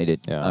 you know, and they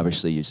didn't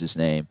obviously use his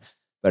name.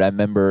 But I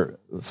remember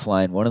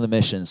flying one of the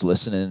missions,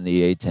 listening to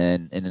the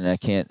A-10, and then I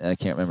can't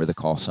remember the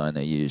call sign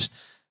they used.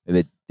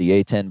 But the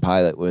A-10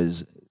 pilot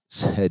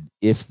said,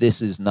 if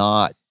this is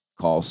not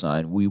call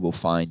sign, we will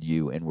find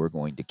you and we're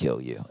going to kill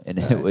you. And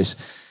It was,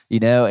 you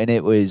know, and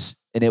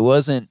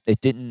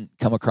it didn't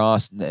come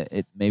across,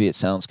 maybe it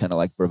sounds kind of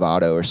like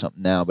bravado or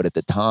something now, but at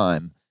the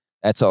time,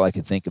 that's all I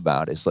could think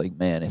about. It's like,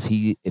 man, if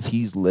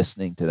he's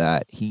listening to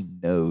that, he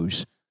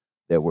knows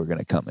that we're going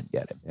to come and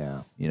get him.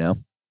 Yeah. You know?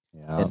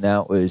 Yeah.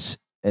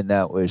 And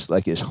that was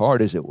like, as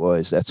hard as it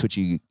was, that's what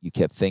you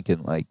kept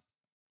thinking, like,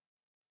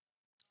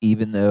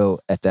 even though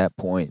at that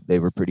point they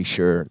were pretty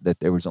sure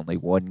that there was only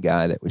one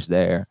guy that was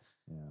there,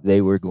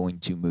 they were going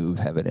to move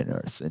heaven and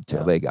earth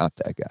until they got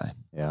that guy.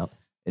 Yeah.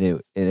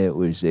 And it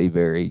was a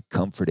very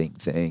comforting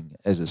thing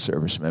as a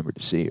service member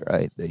to see,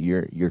 right? That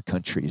your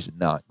country is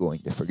not going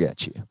to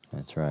forget you.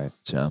 That's right.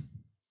 So,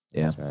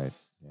 yeah. That's right.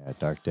 Yeah,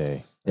 dark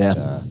day. Yeah.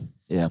 But,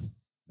 yeah.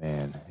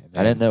 Man.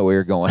 I didn't know where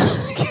you're going.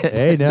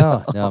 Hey,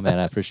 no, man.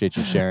 I appreciate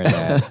you sharing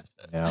that.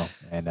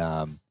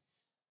 And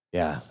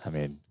yeah, I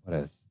mean,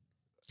 what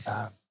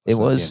it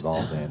was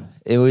involved in.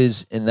 It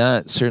was, and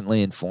that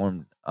certainly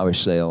informed, I would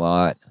say, a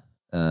lot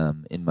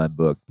in my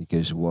book,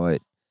 because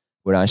what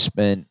I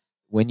spent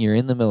when you're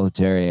in the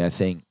military, I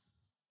think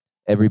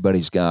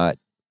everybody's got,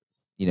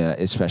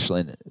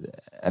 especially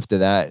after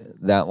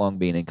that long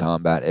being in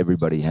combat,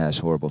 everybody has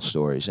horrible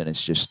stories, and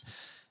it's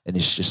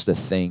just a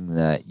thing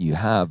that you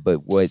have. But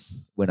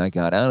when I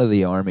got out of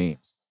the Army,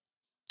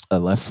 I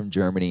left from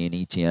Germany and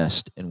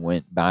ETS and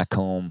went back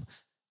home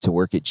to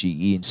work at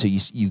GE. And so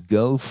you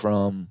go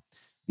from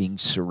being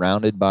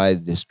surrounded by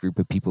this group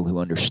of people who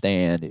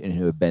understand and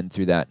who have been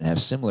through that and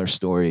have similar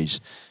stories,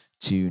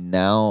 to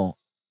now,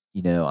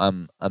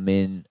 I'm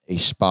in a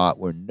spot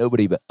where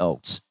nobody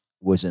else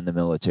was in the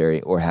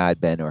military or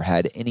had been or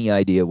had any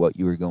idea what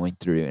you were going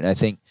through. And I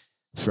think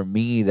for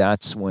me,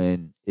 that's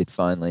when it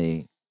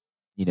finally,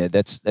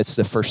 that's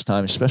the first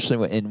time, especially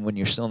when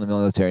you're still in the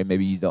military,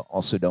 maybe you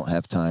also don't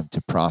have time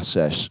to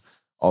process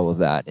all of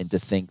that and to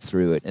think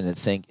through it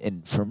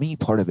and for me,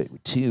 part of it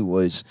too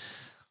was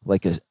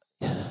like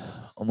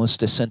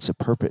almost a sense of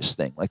purpose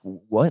thing. Like,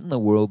 what in the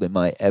world am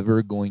I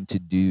ever going to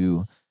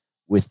do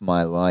with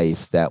my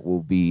life that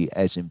will be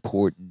as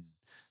important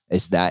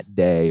as that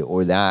day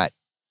or that,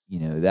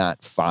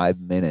 that 5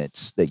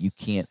 minutes that you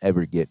can't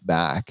ever get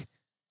back?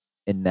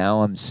 And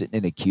now I'm sitting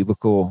in a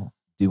cubicle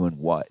doing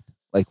what?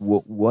 Like,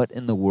 what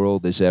in the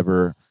world is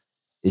ever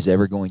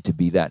going to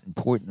be that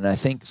important? And I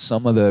think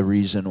some of the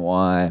reason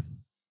why,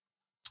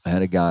 I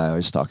had a guy I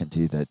was talking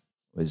to that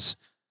was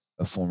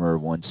a former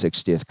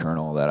 160th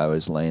colonel that I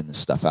was laying the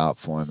stuff out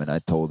for him. And I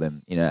told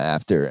him,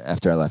 after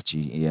I left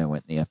GE, I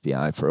went in the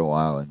FBI for a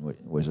while and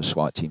was a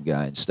SWAT team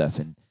guy and stuff.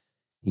 And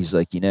he's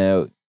like,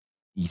 you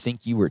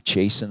think you were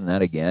chasing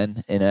that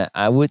again? And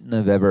I wouldn't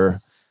have ever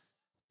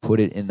put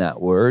it in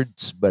that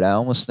words, but I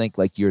almost think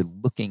like you're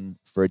looking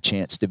for a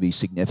chance to be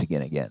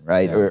significant again,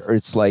 right? Yeah. Or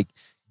it's like,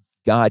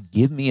 God,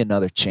 give me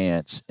another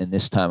chance, and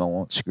this time I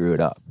won't screw it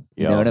up.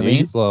 You know what I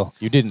mean? Well,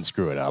 you didn't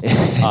screw it up,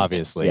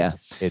 obviously. Yeah.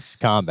 It's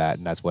combat,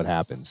 and that's what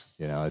happens.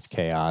 It's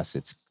chaos,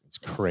 it's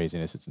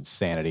craziness, it's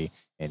insanity,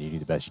 and you do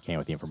the best you can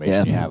with the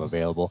information you have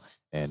available,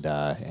 and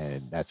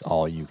that's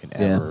all you can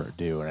ever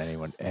do,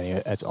 and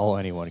that's all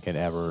anyone can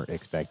ever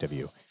expect of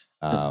you.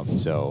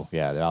 So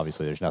yeah,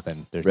 obviously there's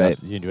nothing, you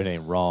didn't do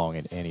anything wrong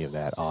in any of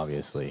that,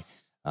 obviously,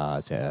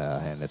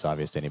 and it's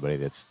obvious to anybody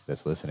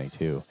that's listening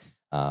too.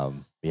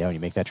 Yeah, when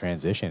you make that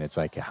transition, it's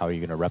like, how are you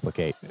going to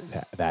replicate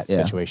that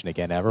situation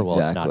again ever?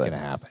 Well, it's not going to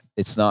happen.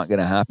 It's not going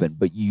to happen.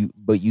 But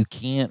you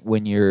can't,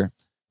 when you're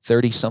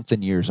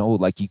 30-something years old,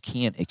 like, you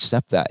can't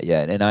accept that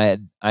yet. And I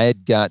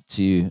had got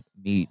to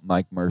meet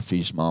Mike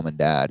Murphy's mom and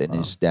dad, and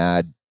his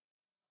dad,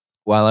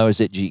 while I was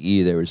at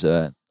GE, there was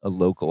a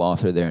local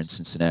author there in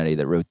Cincinnati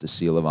that wrote the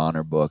Seal of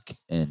Honor book,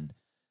 and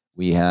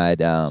we had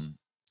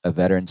a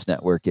veterans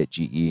network at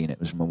GE, and it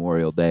was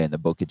Memorial Day, and the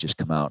book had just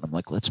come out. And I'm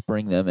like, let's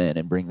bring them in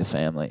and bring the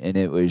family. And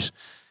it was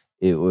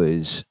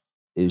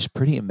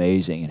pretty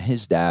amazing. And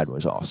his dad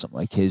was awesome.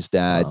 Like, his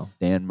dad,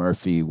 Dan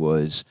Murphy,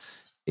 was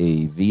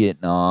a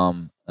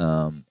Vietnam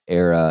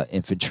era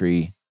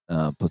infantry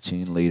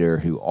platoon leader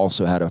who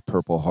also had a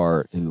Purple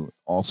Heart, and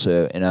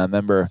I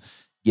remember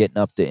getting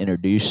up to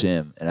introduce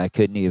him, and I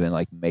couldn't even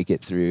make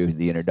it through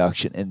the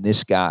introduction. And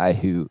this guy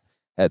who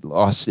had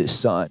lost his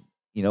son,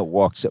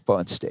 walks up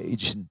on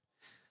stage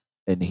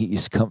and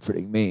he's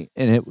comforting me.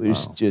 And it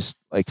was just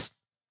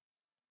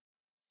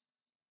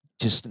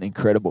an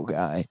incredible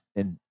guy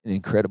and an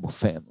incredible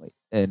family.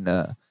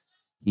 And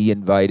he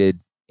invited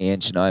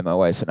Ange and I, my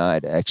wife and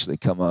I, to actually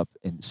come up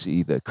and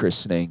see the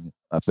christening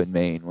up in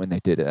Maine when they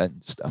did it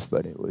and stuff.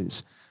 But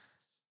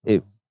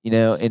and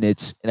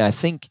I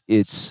think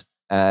it's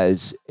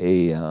as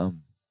a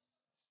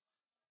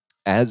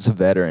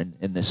veteran,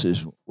 and this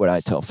is what I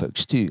tell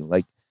folks too,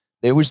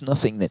 there was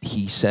nothing that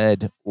he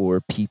said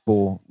or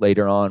people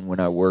later on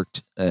when I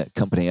worked at a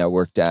company I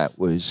worked at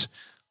was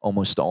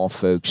almost all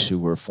folks who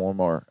were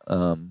former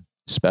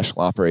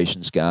special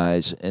operations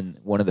guys. And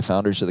one of the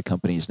founders of the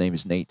company, his name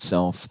is Nate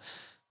Self,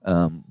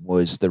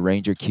 was the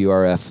Ranger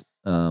QRF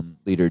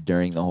leader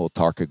during the whole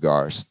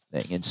Gar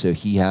thing. And so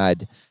he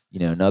had,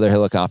 another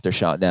helicopter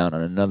shot down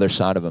on another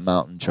side of a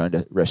mountain trying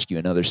to rescue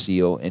another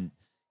SEAL. And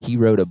he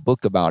wrote a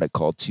book about it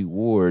called Two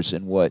Wars.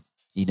 And what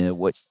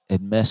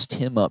had messed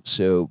him up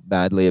so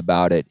badly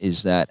about it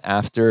is that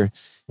after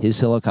his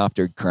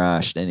helicopter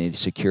crashed and they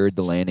secured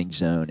the landing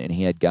zone and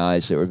he had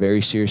guys that were very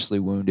seriously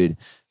wounded,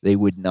 they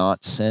would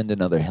not send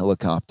another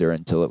helicopter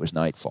until it was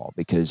nightfall,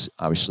 because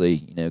obviously,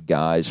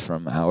 guys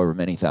from however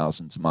many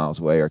thousands of miles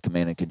away are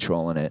command and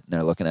controlling it. And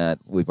they're looking at,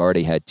 we've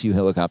already had 2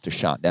 helicopters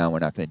shot down. We're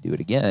not going to do it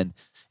again.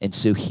 And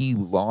so he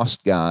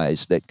lost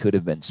guys that could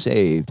have been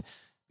saved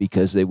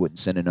because they wouldn't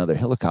send another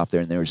helicopter,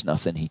 and there was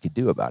nothing he could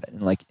do about it.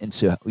 And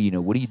so,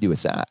 what do you do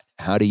with that?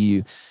 How do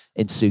you,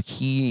 and so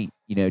he,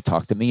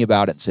 talked to me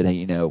about it and said,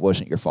 hey, it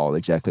wasn't your fault,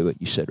 exactly what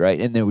you said,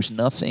 right? And there was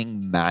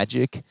nothing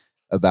magic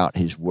about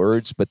his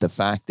words, but the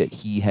fact that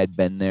he had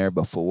been there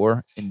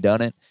before and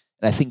done it.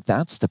 And I think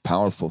that's the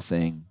powerful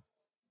thing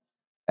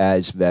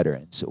as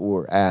veterans,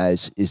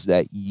 is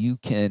that you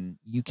can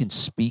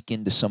speak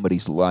into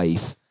somebody's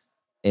life,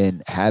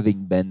 and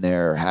having been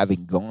there, or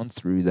having gone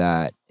through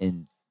that,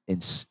 and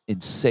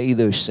say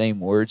those same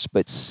words,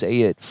 but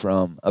say it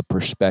from a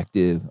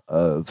perspective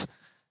of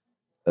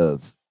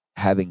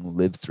having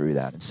lived through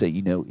that, and say,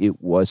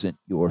 it wasn't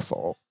your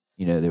fault.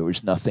 There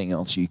was nothing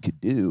else you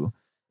could do.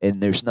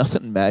 And there's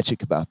nothing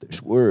magic about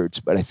those words,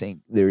 but I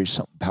think there is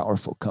something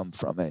powerful come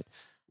from it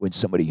when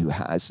somebody who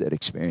has that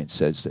experience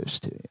says those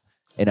to you.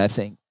 And I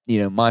think,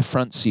 my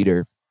front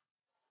seater,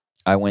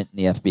 I went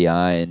in the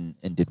FBI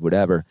and did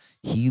whatever.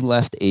 He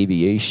left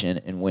aviation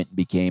and went and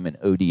became an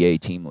ODA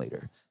team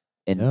leader.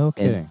 And, no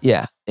kidding. And,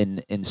 yeah.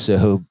 And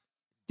so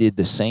did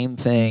the same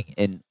thing.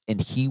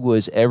 And he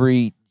was,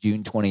 every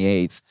June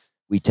 28th,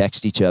 we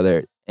text each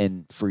other.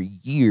 And for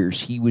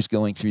years, he was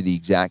going through the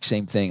exact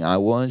same thing I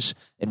was.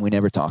 And we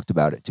never talked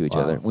about it to each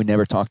other. We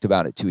never talked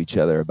about it to each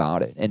other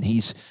about it. And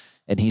he's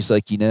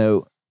like,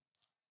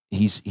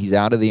 he's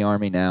out of the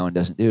Army now and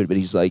doesn't do it. But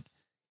he's like,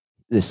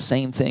 the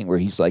same thing where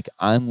he's like,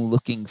 I'm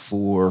looking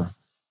for,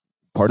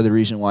 part of the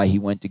reason why he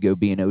went to go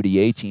be an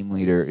ODA team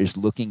leader is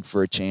looking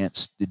for a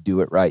chance to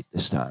do it right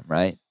this time,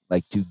 right?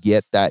 Like to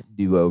get that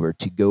do-over,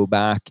 to go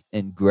back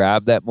and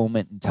grab that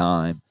moment in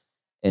time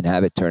and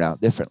have it turn out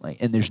differently.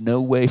 And there's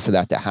no way for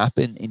that to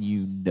happen, and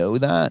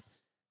that,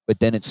 but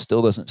then it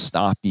still doesn't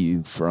stop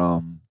you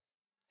from,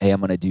 hey,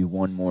 I'm going to do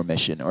one more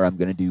mission, or I'm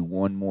going to do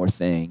one more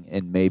thing,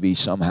 and maybe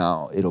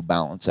somehow it'll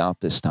balance out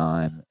this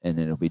time and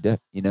it'll be good.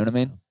 You know what I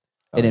mean?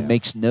 And it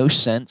makes no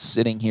sense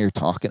sitting here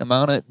talking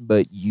about it,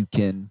 but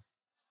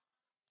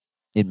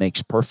it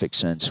makes perfect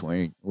sense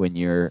when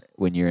you're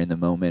in the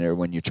moment, or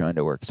when you're trying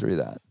to work through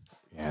that.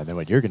 Yeah, then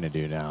what you're going to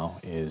do now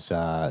is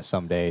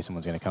someday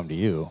someone's going to come to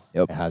you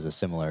that has a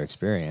similar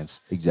experience.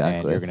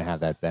 Exactly. And you're going to have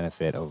that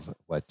benefit of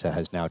what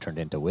has now turned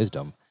into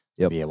wisdom,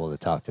 to be able to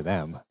talk to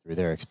them through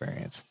their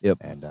experience.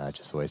 And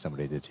just the way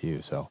somebody did to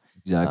you. So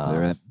exactly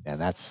right. And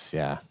that's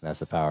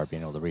the power of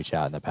being able to reach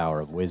out, and the power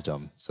of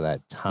wisdom. So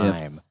that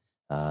time,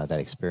 that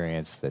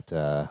experience,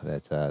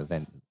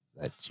 then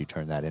that you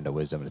turn that into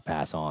wisdom to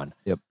pass on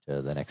to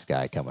the next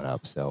guy coming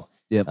up. So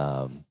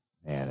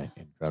man,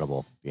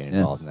 incredible being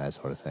involved in that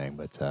sort of thing.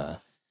 But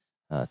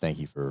thank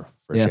you for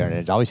sharing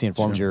it. It obviously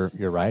informs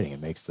your writing.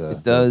 It makes the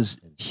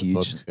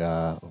huge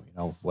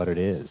book, what it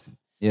is.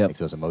 It makes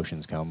those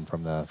emotions come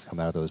out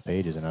of those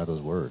pages and out of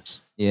those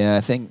words. Yeah,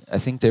 I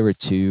think there were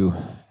two.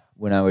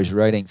 When I was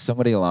writing,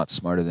 somebody a lot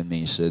smarter than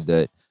me said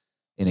that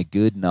in a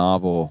good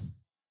novel,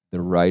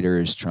 the writer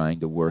is trying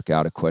to work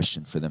out a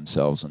question for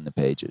themselves on the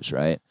pages,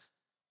 right?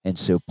 And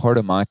so part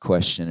of my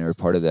question, or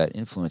part of that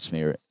influenced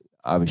me,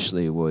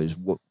 obviously, was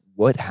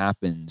what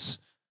happens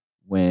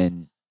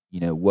when,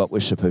 what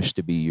was supposed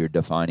to be your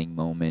defining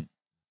moment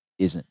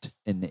isn't,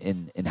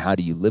 and how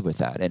do you live with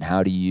that? And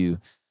how do you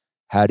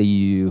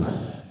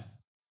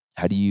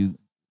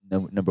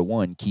number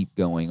one, keep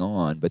going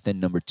on, but then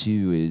number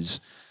two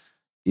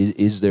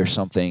is there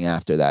something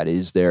after that?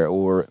 Is there,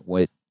 or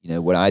what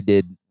I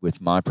did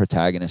with my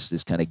protagonist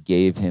is kind of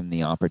gave him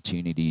the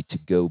opportunity to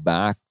go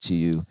back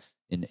to,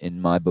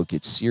 in my book,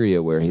 it's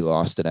Syria, where he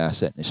lost an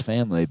asset in his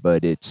family,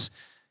 but it's,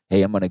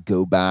 hey, I'm going to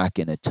go back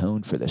and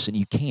atone for this. And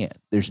you can't.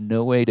 There's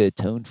no way to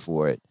atone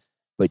for it.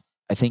 But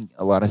I think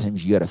a lot of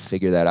times you got to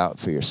figure that out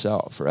for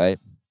yourself, right?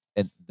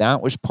 And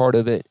that was part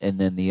of it. And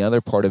then the other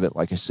part of it,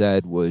 like I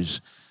said,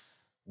 was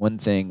one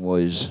thing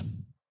was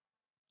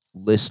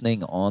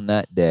listening on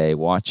that day,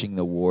 watching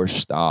the war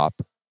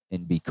stop,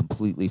 and be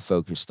completely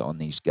focused on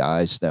these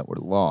guys that were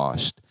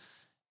lost.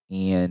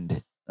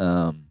 And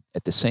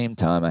at the same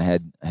time, I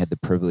had the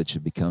privilege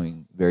of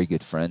becoming very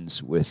good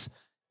friends with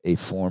a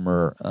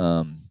former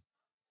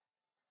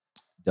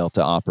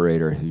Delta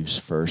operator whose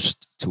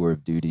first tour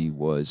of duty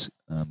was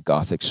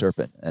Gothic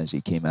Serpent as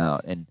he came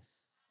out.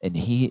 And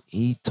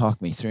he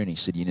talked me through, and he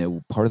said,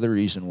 part of the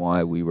reason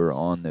why we were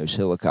on those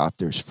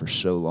helicopters for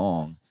so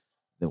long,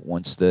 that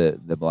once the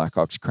Black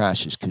Ops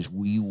crashed, is because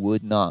we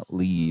would not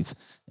leave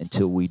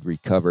until we'd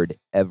recovered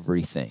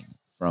everything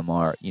from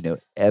our,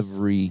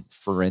 every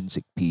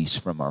forensic piece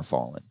from our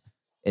fallen.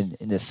 And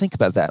to think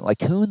about that,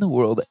 like, who in the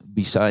world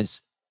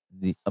besides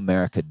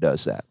America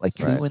does that? Like,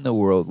 who in the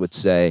world would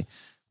say,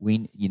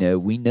 we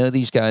know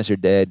these guys are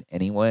dead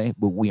anyway,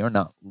 but we are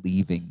not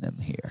leaving them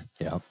here,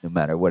 no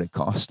matter what it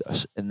cost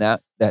us. And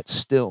that's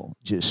still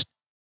just,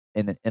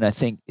 and I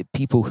think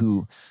people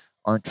who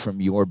aren't from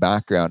your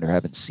background or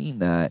haven't seen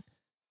that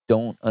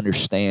don't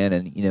understand,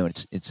 and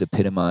it's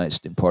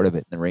epitomized in part of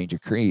it in the Ranger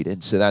Creed.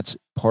 And so that's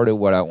part of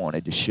what I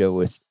wanted to show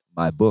with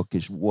my book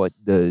is what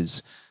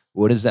does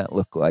that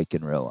look like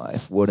in real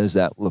life? What does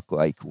that look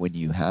like when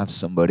you have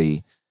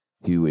somebody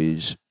who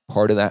is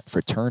part of that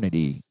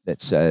fraternity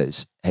that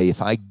says, hey,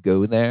 if I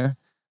go there,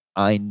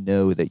 I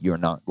know that you're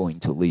not going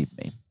to leave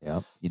me.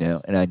 Yep. You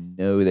know, and I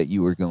know that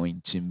you are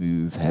going to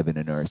move heaven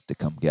and earth to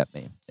come get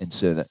me. And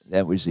so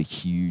that was a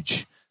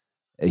huge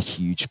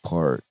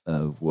part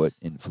of what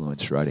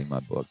influenced writing my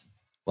book.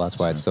 Well, that's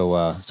why it's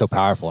so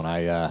powerful. And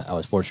I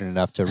was fortunate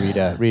enough to read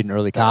an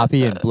early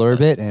copy and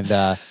blurb it, and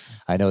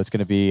I know it's going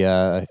to be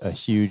a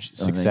huge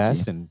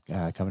success and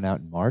coming out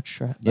in March.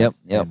 Right? Yep,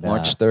 and,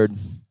 March 3rd.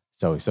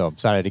 So I'm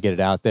excited to get it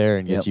out there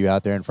and get you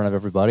out there in front of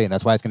everybody, and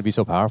that's why it's going to be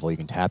so powerful. You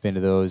can tap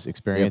into those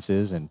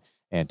experiences and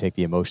take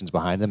the emotions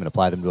behind them and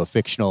apply them to a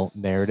fictional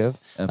narrative.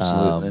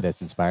 Absolutely.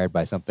 That's inspired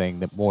by something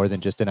that more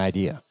than just an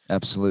idea.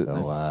 Absolutely.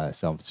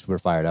 So I'm super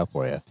fired up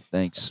for you.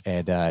 Thanks.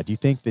 And do you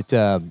think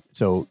that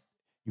so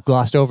you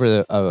glossed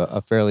over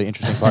a fairly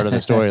interesting part of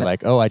the story,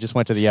 like, oh, I just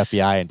went to the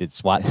FBI and did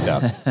SWAT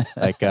stuff.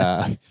 like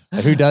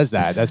who does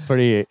that? That's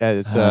pretty.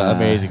 It's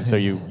amazing. So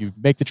you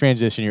make the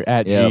transition. You're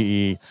at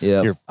GE.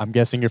 Yep. I'm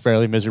guessing you're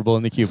fairly miserable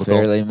in the cubicle.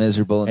 Fairly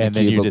miserable in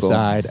the cubicle. And then you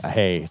decide,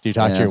 hey, do you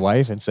talk to your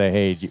wife and say,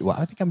 hey,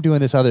 I think I'm doing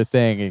this other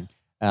thing,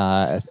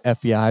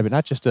 FBI, but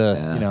not just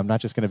I'm not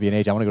just going to be an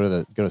agent. I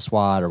want to go to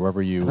SWAT or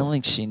wherever you. I don't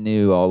think she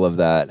knew all of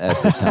that at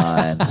the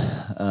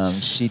time.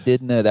 She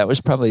did know. That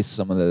was probably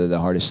some of the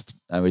hardest.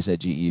 I was at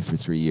GE for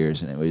 3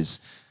 years, and it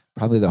was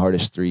probably the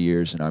hardest 3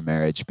 years in our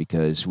marriage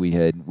because we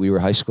were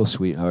high school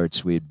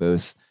sweethearts. We had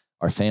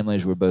our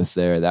families were both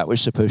there. That was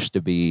supposed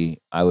to be,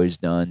 I was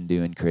done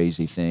doing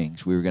crazy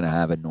things. We were going to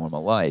have a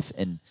normal life.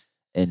 And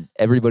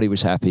everybody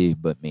was happy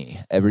but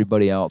me.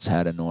 Everybody else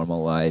had a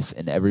normal life,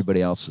 and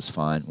everybody else was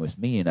fine with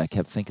me. And I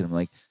kept thinking, I'm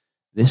like,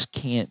 this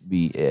can't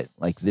be it.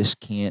 Like, this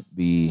can't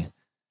be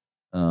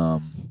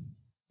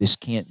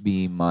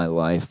my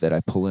life that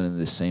I pull into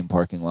the same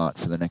parking lot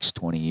for the next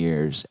 20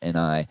 years. And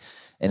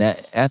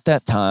at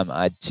that time,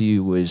 I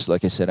too was,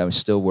 like I said, I was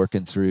still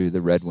working through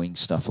the Red Wing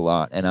stuff a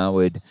lot. And I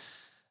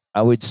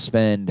would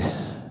spend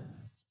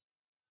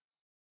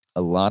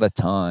a lot of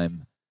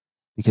time,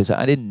 because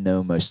I didn't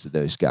know most of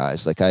those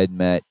guys. Like, I had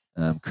met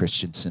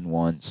Christensen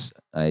once.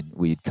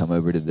 We'd come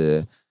over to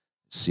the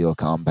SEAL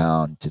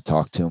compound to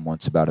talk to him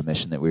once about a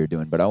mission that we were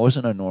doing, but I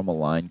wasn't a normal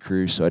line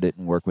crew, so I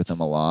didn't work with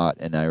him a lot.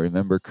 And I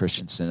remember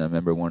Christensen. I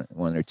remember one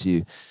or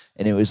two,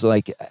 and it was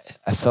like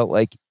I felt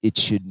like it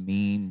should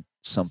mean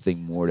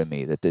something more to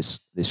me, that this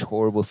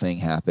horrible thing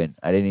happened.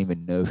 I didn't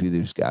even know who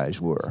those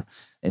guys were,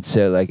 and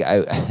so like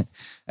I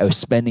was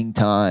spending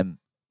time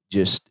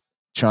just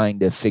trying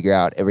to figure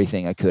out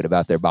everything I could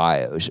about their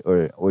bios,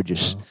 or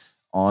just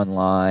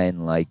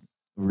online, like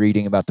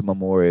reading about the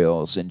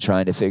memorials and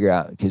trying to figure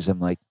out, because I'm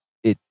like,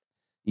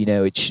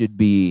 it should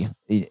be,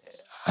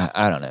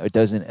 I don't know.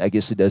 I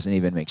guess it doesn't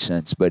even make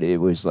sense, but it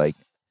was like,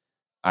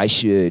 I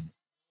should,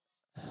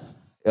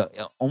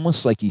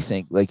 almost like you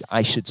think, like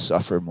I should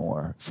suffer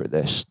more for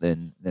this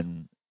than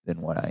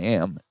what I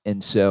am.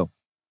 And so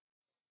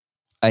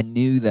I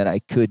knew that I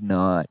could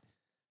not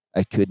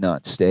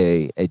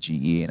stay at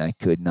GE, and I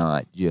could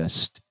not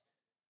just,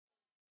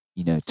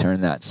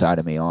 turn that side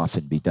of me off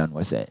and be done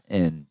with it.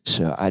 And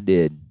so I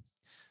did.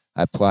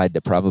 I applied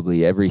to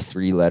probably every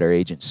 3-letter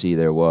agency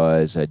there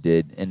was. I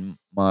did. And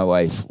my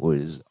wife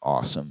was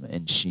awesome.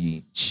 And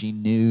she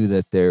knew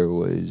that there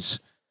was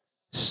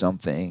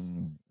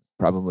something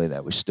probably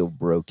that was still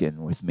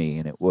broken with me,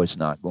 and it was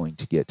not going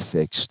to get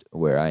fixed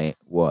where I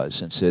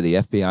was. And so the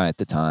FBI at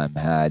the time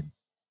had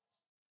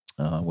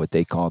what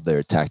they called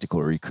their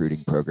tactical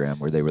recruiting program,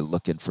 where they were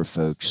looking for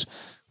folks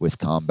with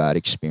combat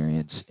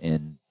experience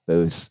in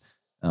both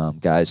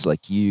guys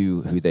like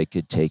you who they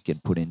could take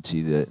and put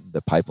into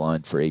the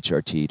pipeline for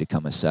HRT to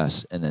come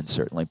assess, and then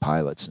certainly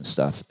pilots and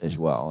stuff as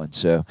well. And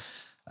so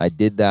I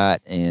did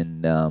that,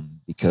 and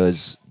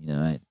because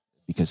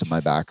of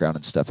my background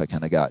and stuff, I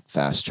kind of got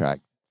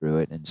fast-tracked through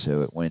it, and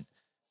so it went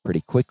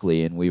pretty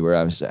quickly. And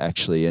I was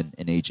actually an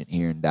agent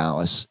here in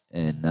Dallas,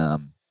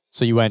 and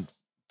so you went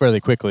fairly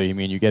quickly. I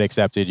mean, you get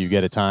accepted, you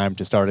get a time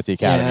to start at the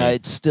academy. Yeah,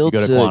 it's still you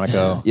go to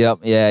Quantico. Yep,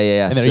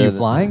 yeah. And then are you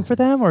flying for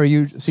them, or are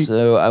you?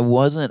 So I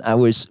wasn't. I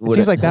was. It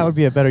seems like that would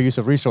be a better use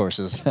of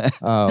resources.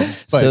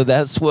 So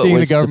that's what being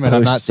was the government.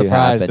 I'm not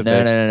surprised.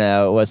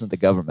 No. It wasn't the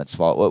government's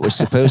fault. What was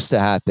supposed to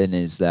happen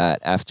is that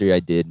after I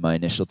did my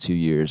initial 2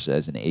 years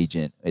as an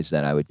agent, is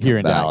that I would come here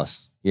in back,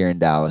 Dallas. Here in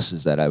Dallas,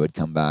 is that I would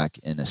come back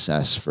and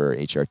assess for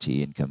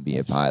HRT and come be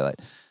a pilot.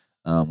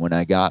 When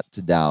I got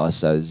to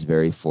Dallas, I was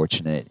very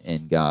fortunate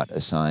and got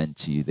assigned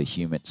to the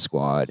human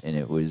squad, and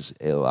it was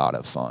a lot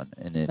of fun.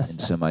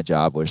 And so my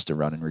job was to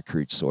run and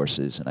recruit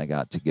sources, and I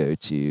got to go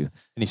to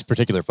any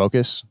particular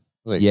focus.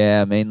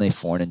 Yeah, mainly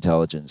foreign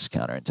intelligence,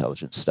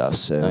 counterintelligence stuff.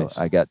 So nice.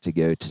 I got to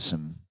go to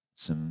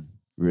some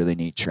really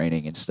neat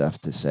training and stuff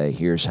to say,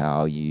 here's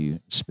how you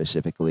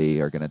specifically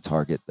are going to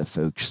target the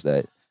folks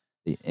that.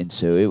 And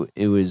so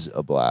it was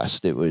a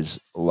blast. It was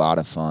a lot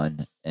of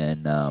fun,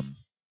 and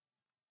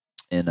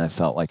I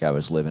felt like I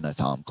was living a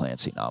Tom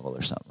Clancy novel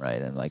or something,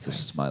 right? And like,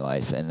 this is my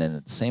life. And then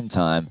at the same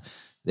time,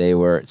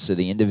 so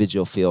the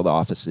individual field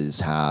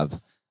offices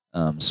have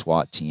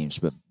SWAT teams,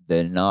 but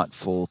they're not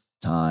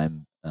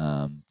full-time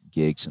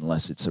gigs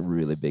unless it's a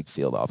really big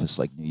field office,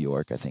 like New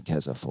York, I think,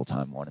 has a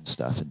full-time one and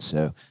stuff. And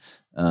so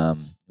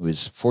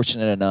Was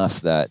fortunate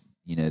enough that,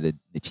 you know,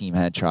 the team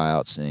had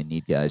tryouts and they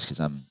need guys because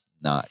I'm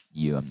not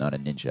a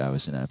ninja. I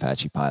was an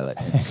Apache pilot.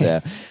 And so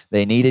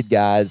they needed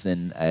guys,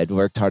 and I had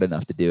worked hard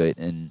enough to do it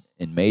and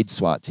made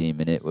SWAT team.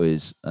 And it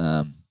was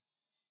a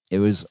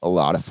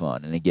lot of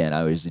fun. And again,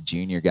 I was a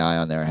junior guy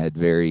on there. I had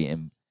very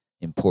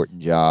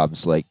important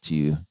jobs like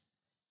to,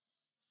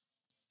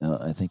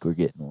 I think we're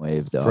getting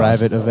waved off.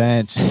 Private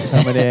event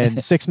coming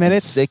in 6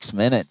 minutes? 6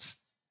 minutes.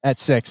 At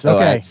 6. Oh,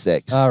 Okay. at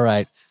 6. All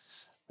right.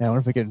 Man, I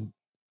wonder if we can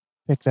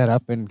pick that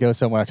up and go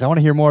somewhere, because I want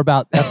to hear more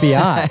about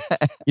FBI.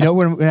 You know what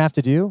we're going to have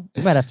to do?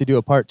 We might have to do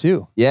a part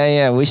 2.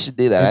 Yeah, we should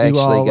do that. Have I you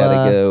actually all,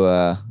 got to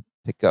go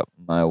pick up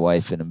my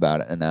wife in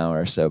about an hour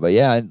or so. But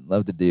yeah, I'd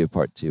love to do a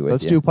part 2 with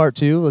Let's you. do part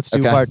 2. Let's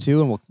do part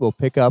 2, and we'll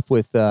pick up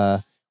with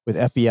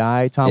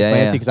FBI, Tom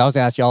Clancy, because I was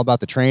going to ask you all about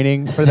the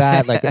training for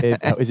that. Like,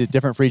 is it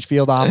different for each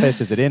field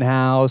office? Is it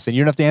in-house? And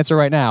you don't have to answer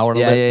right now. We're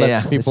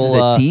let people, this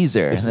is a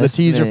teaser. This is the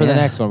teaser for the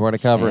next one. We're going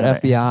to cover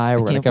FBI.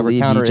 We're going to cover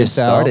counter you just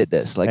intel. started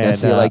this. Like, I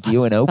feel like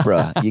you and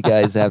Oprah. You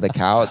guys have the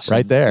couch.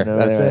 Right there.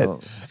 That's it.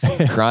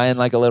 Crying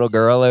like a little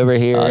girl over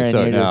here. I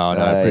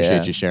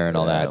appreciate you sharing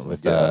all that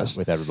with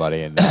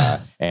everybody. And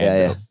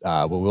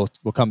we'll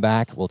come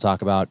back. We'll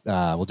talk about,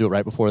 we'll do it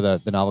right before the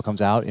novel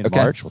comes out in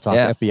March. We'll talk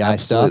FBI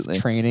stuff,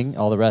 training,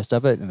 all the rest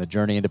of it, and the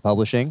journey into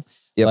publishing.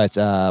 But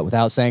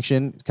Without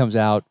Sanction comes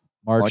out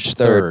March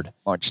 3rd.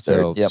 March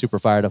 3rd. So super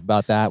fired up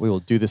about that. We will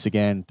do this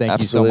again. Thank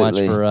you so much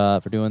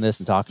for doing this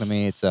and talking to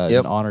me. It's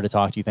an honor to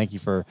talk to you. Thank you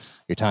for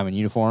your time in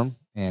uniform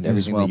and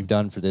everything that you've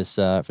done for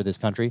this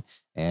country.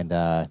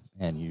 And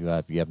you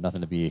have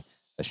nothing to be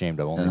ashamed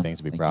of, only things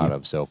to be proud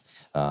of. So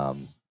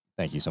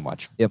thank you so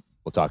much. Yep.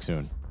 We'll talk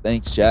soon.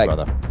 Thanks, Jack.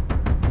 Brother.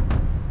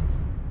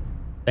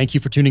 Thank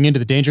you for tuning into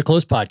the Danger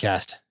Close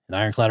podcast, an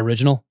Ironclad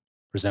original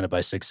presented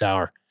by 6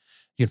 Hour.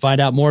 You can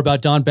find out more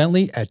about Don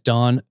Bentley at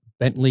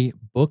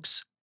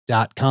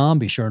donbentley.books.com.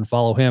 Be sure and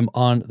follow him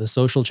on the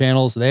social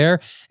channels there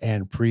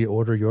and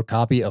pre-order your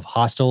copy of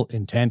Hostile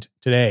Intent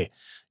today.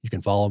 You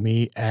can follow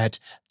me at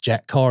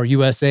Jack Carr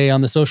USA on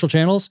the social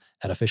channels,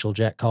 at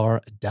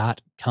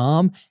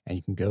officialjackcarr.com, and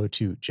you can go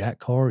to Jack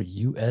Carr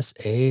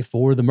USA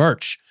for the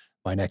merch.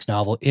 My next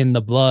novel, In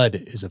the Blood,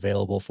 is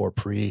available for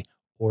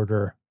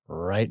pre-order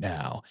right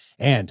now.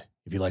 And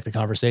if you like the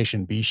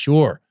conversation, be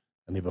sure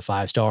and leave a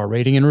 5-star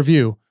rating and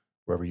review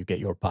wherever you get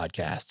your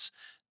podcasts.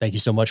 Thank you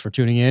so much for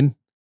tuning in.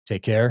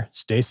 Take care.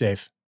 Stay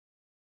safe.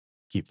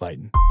 Keep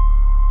fighting.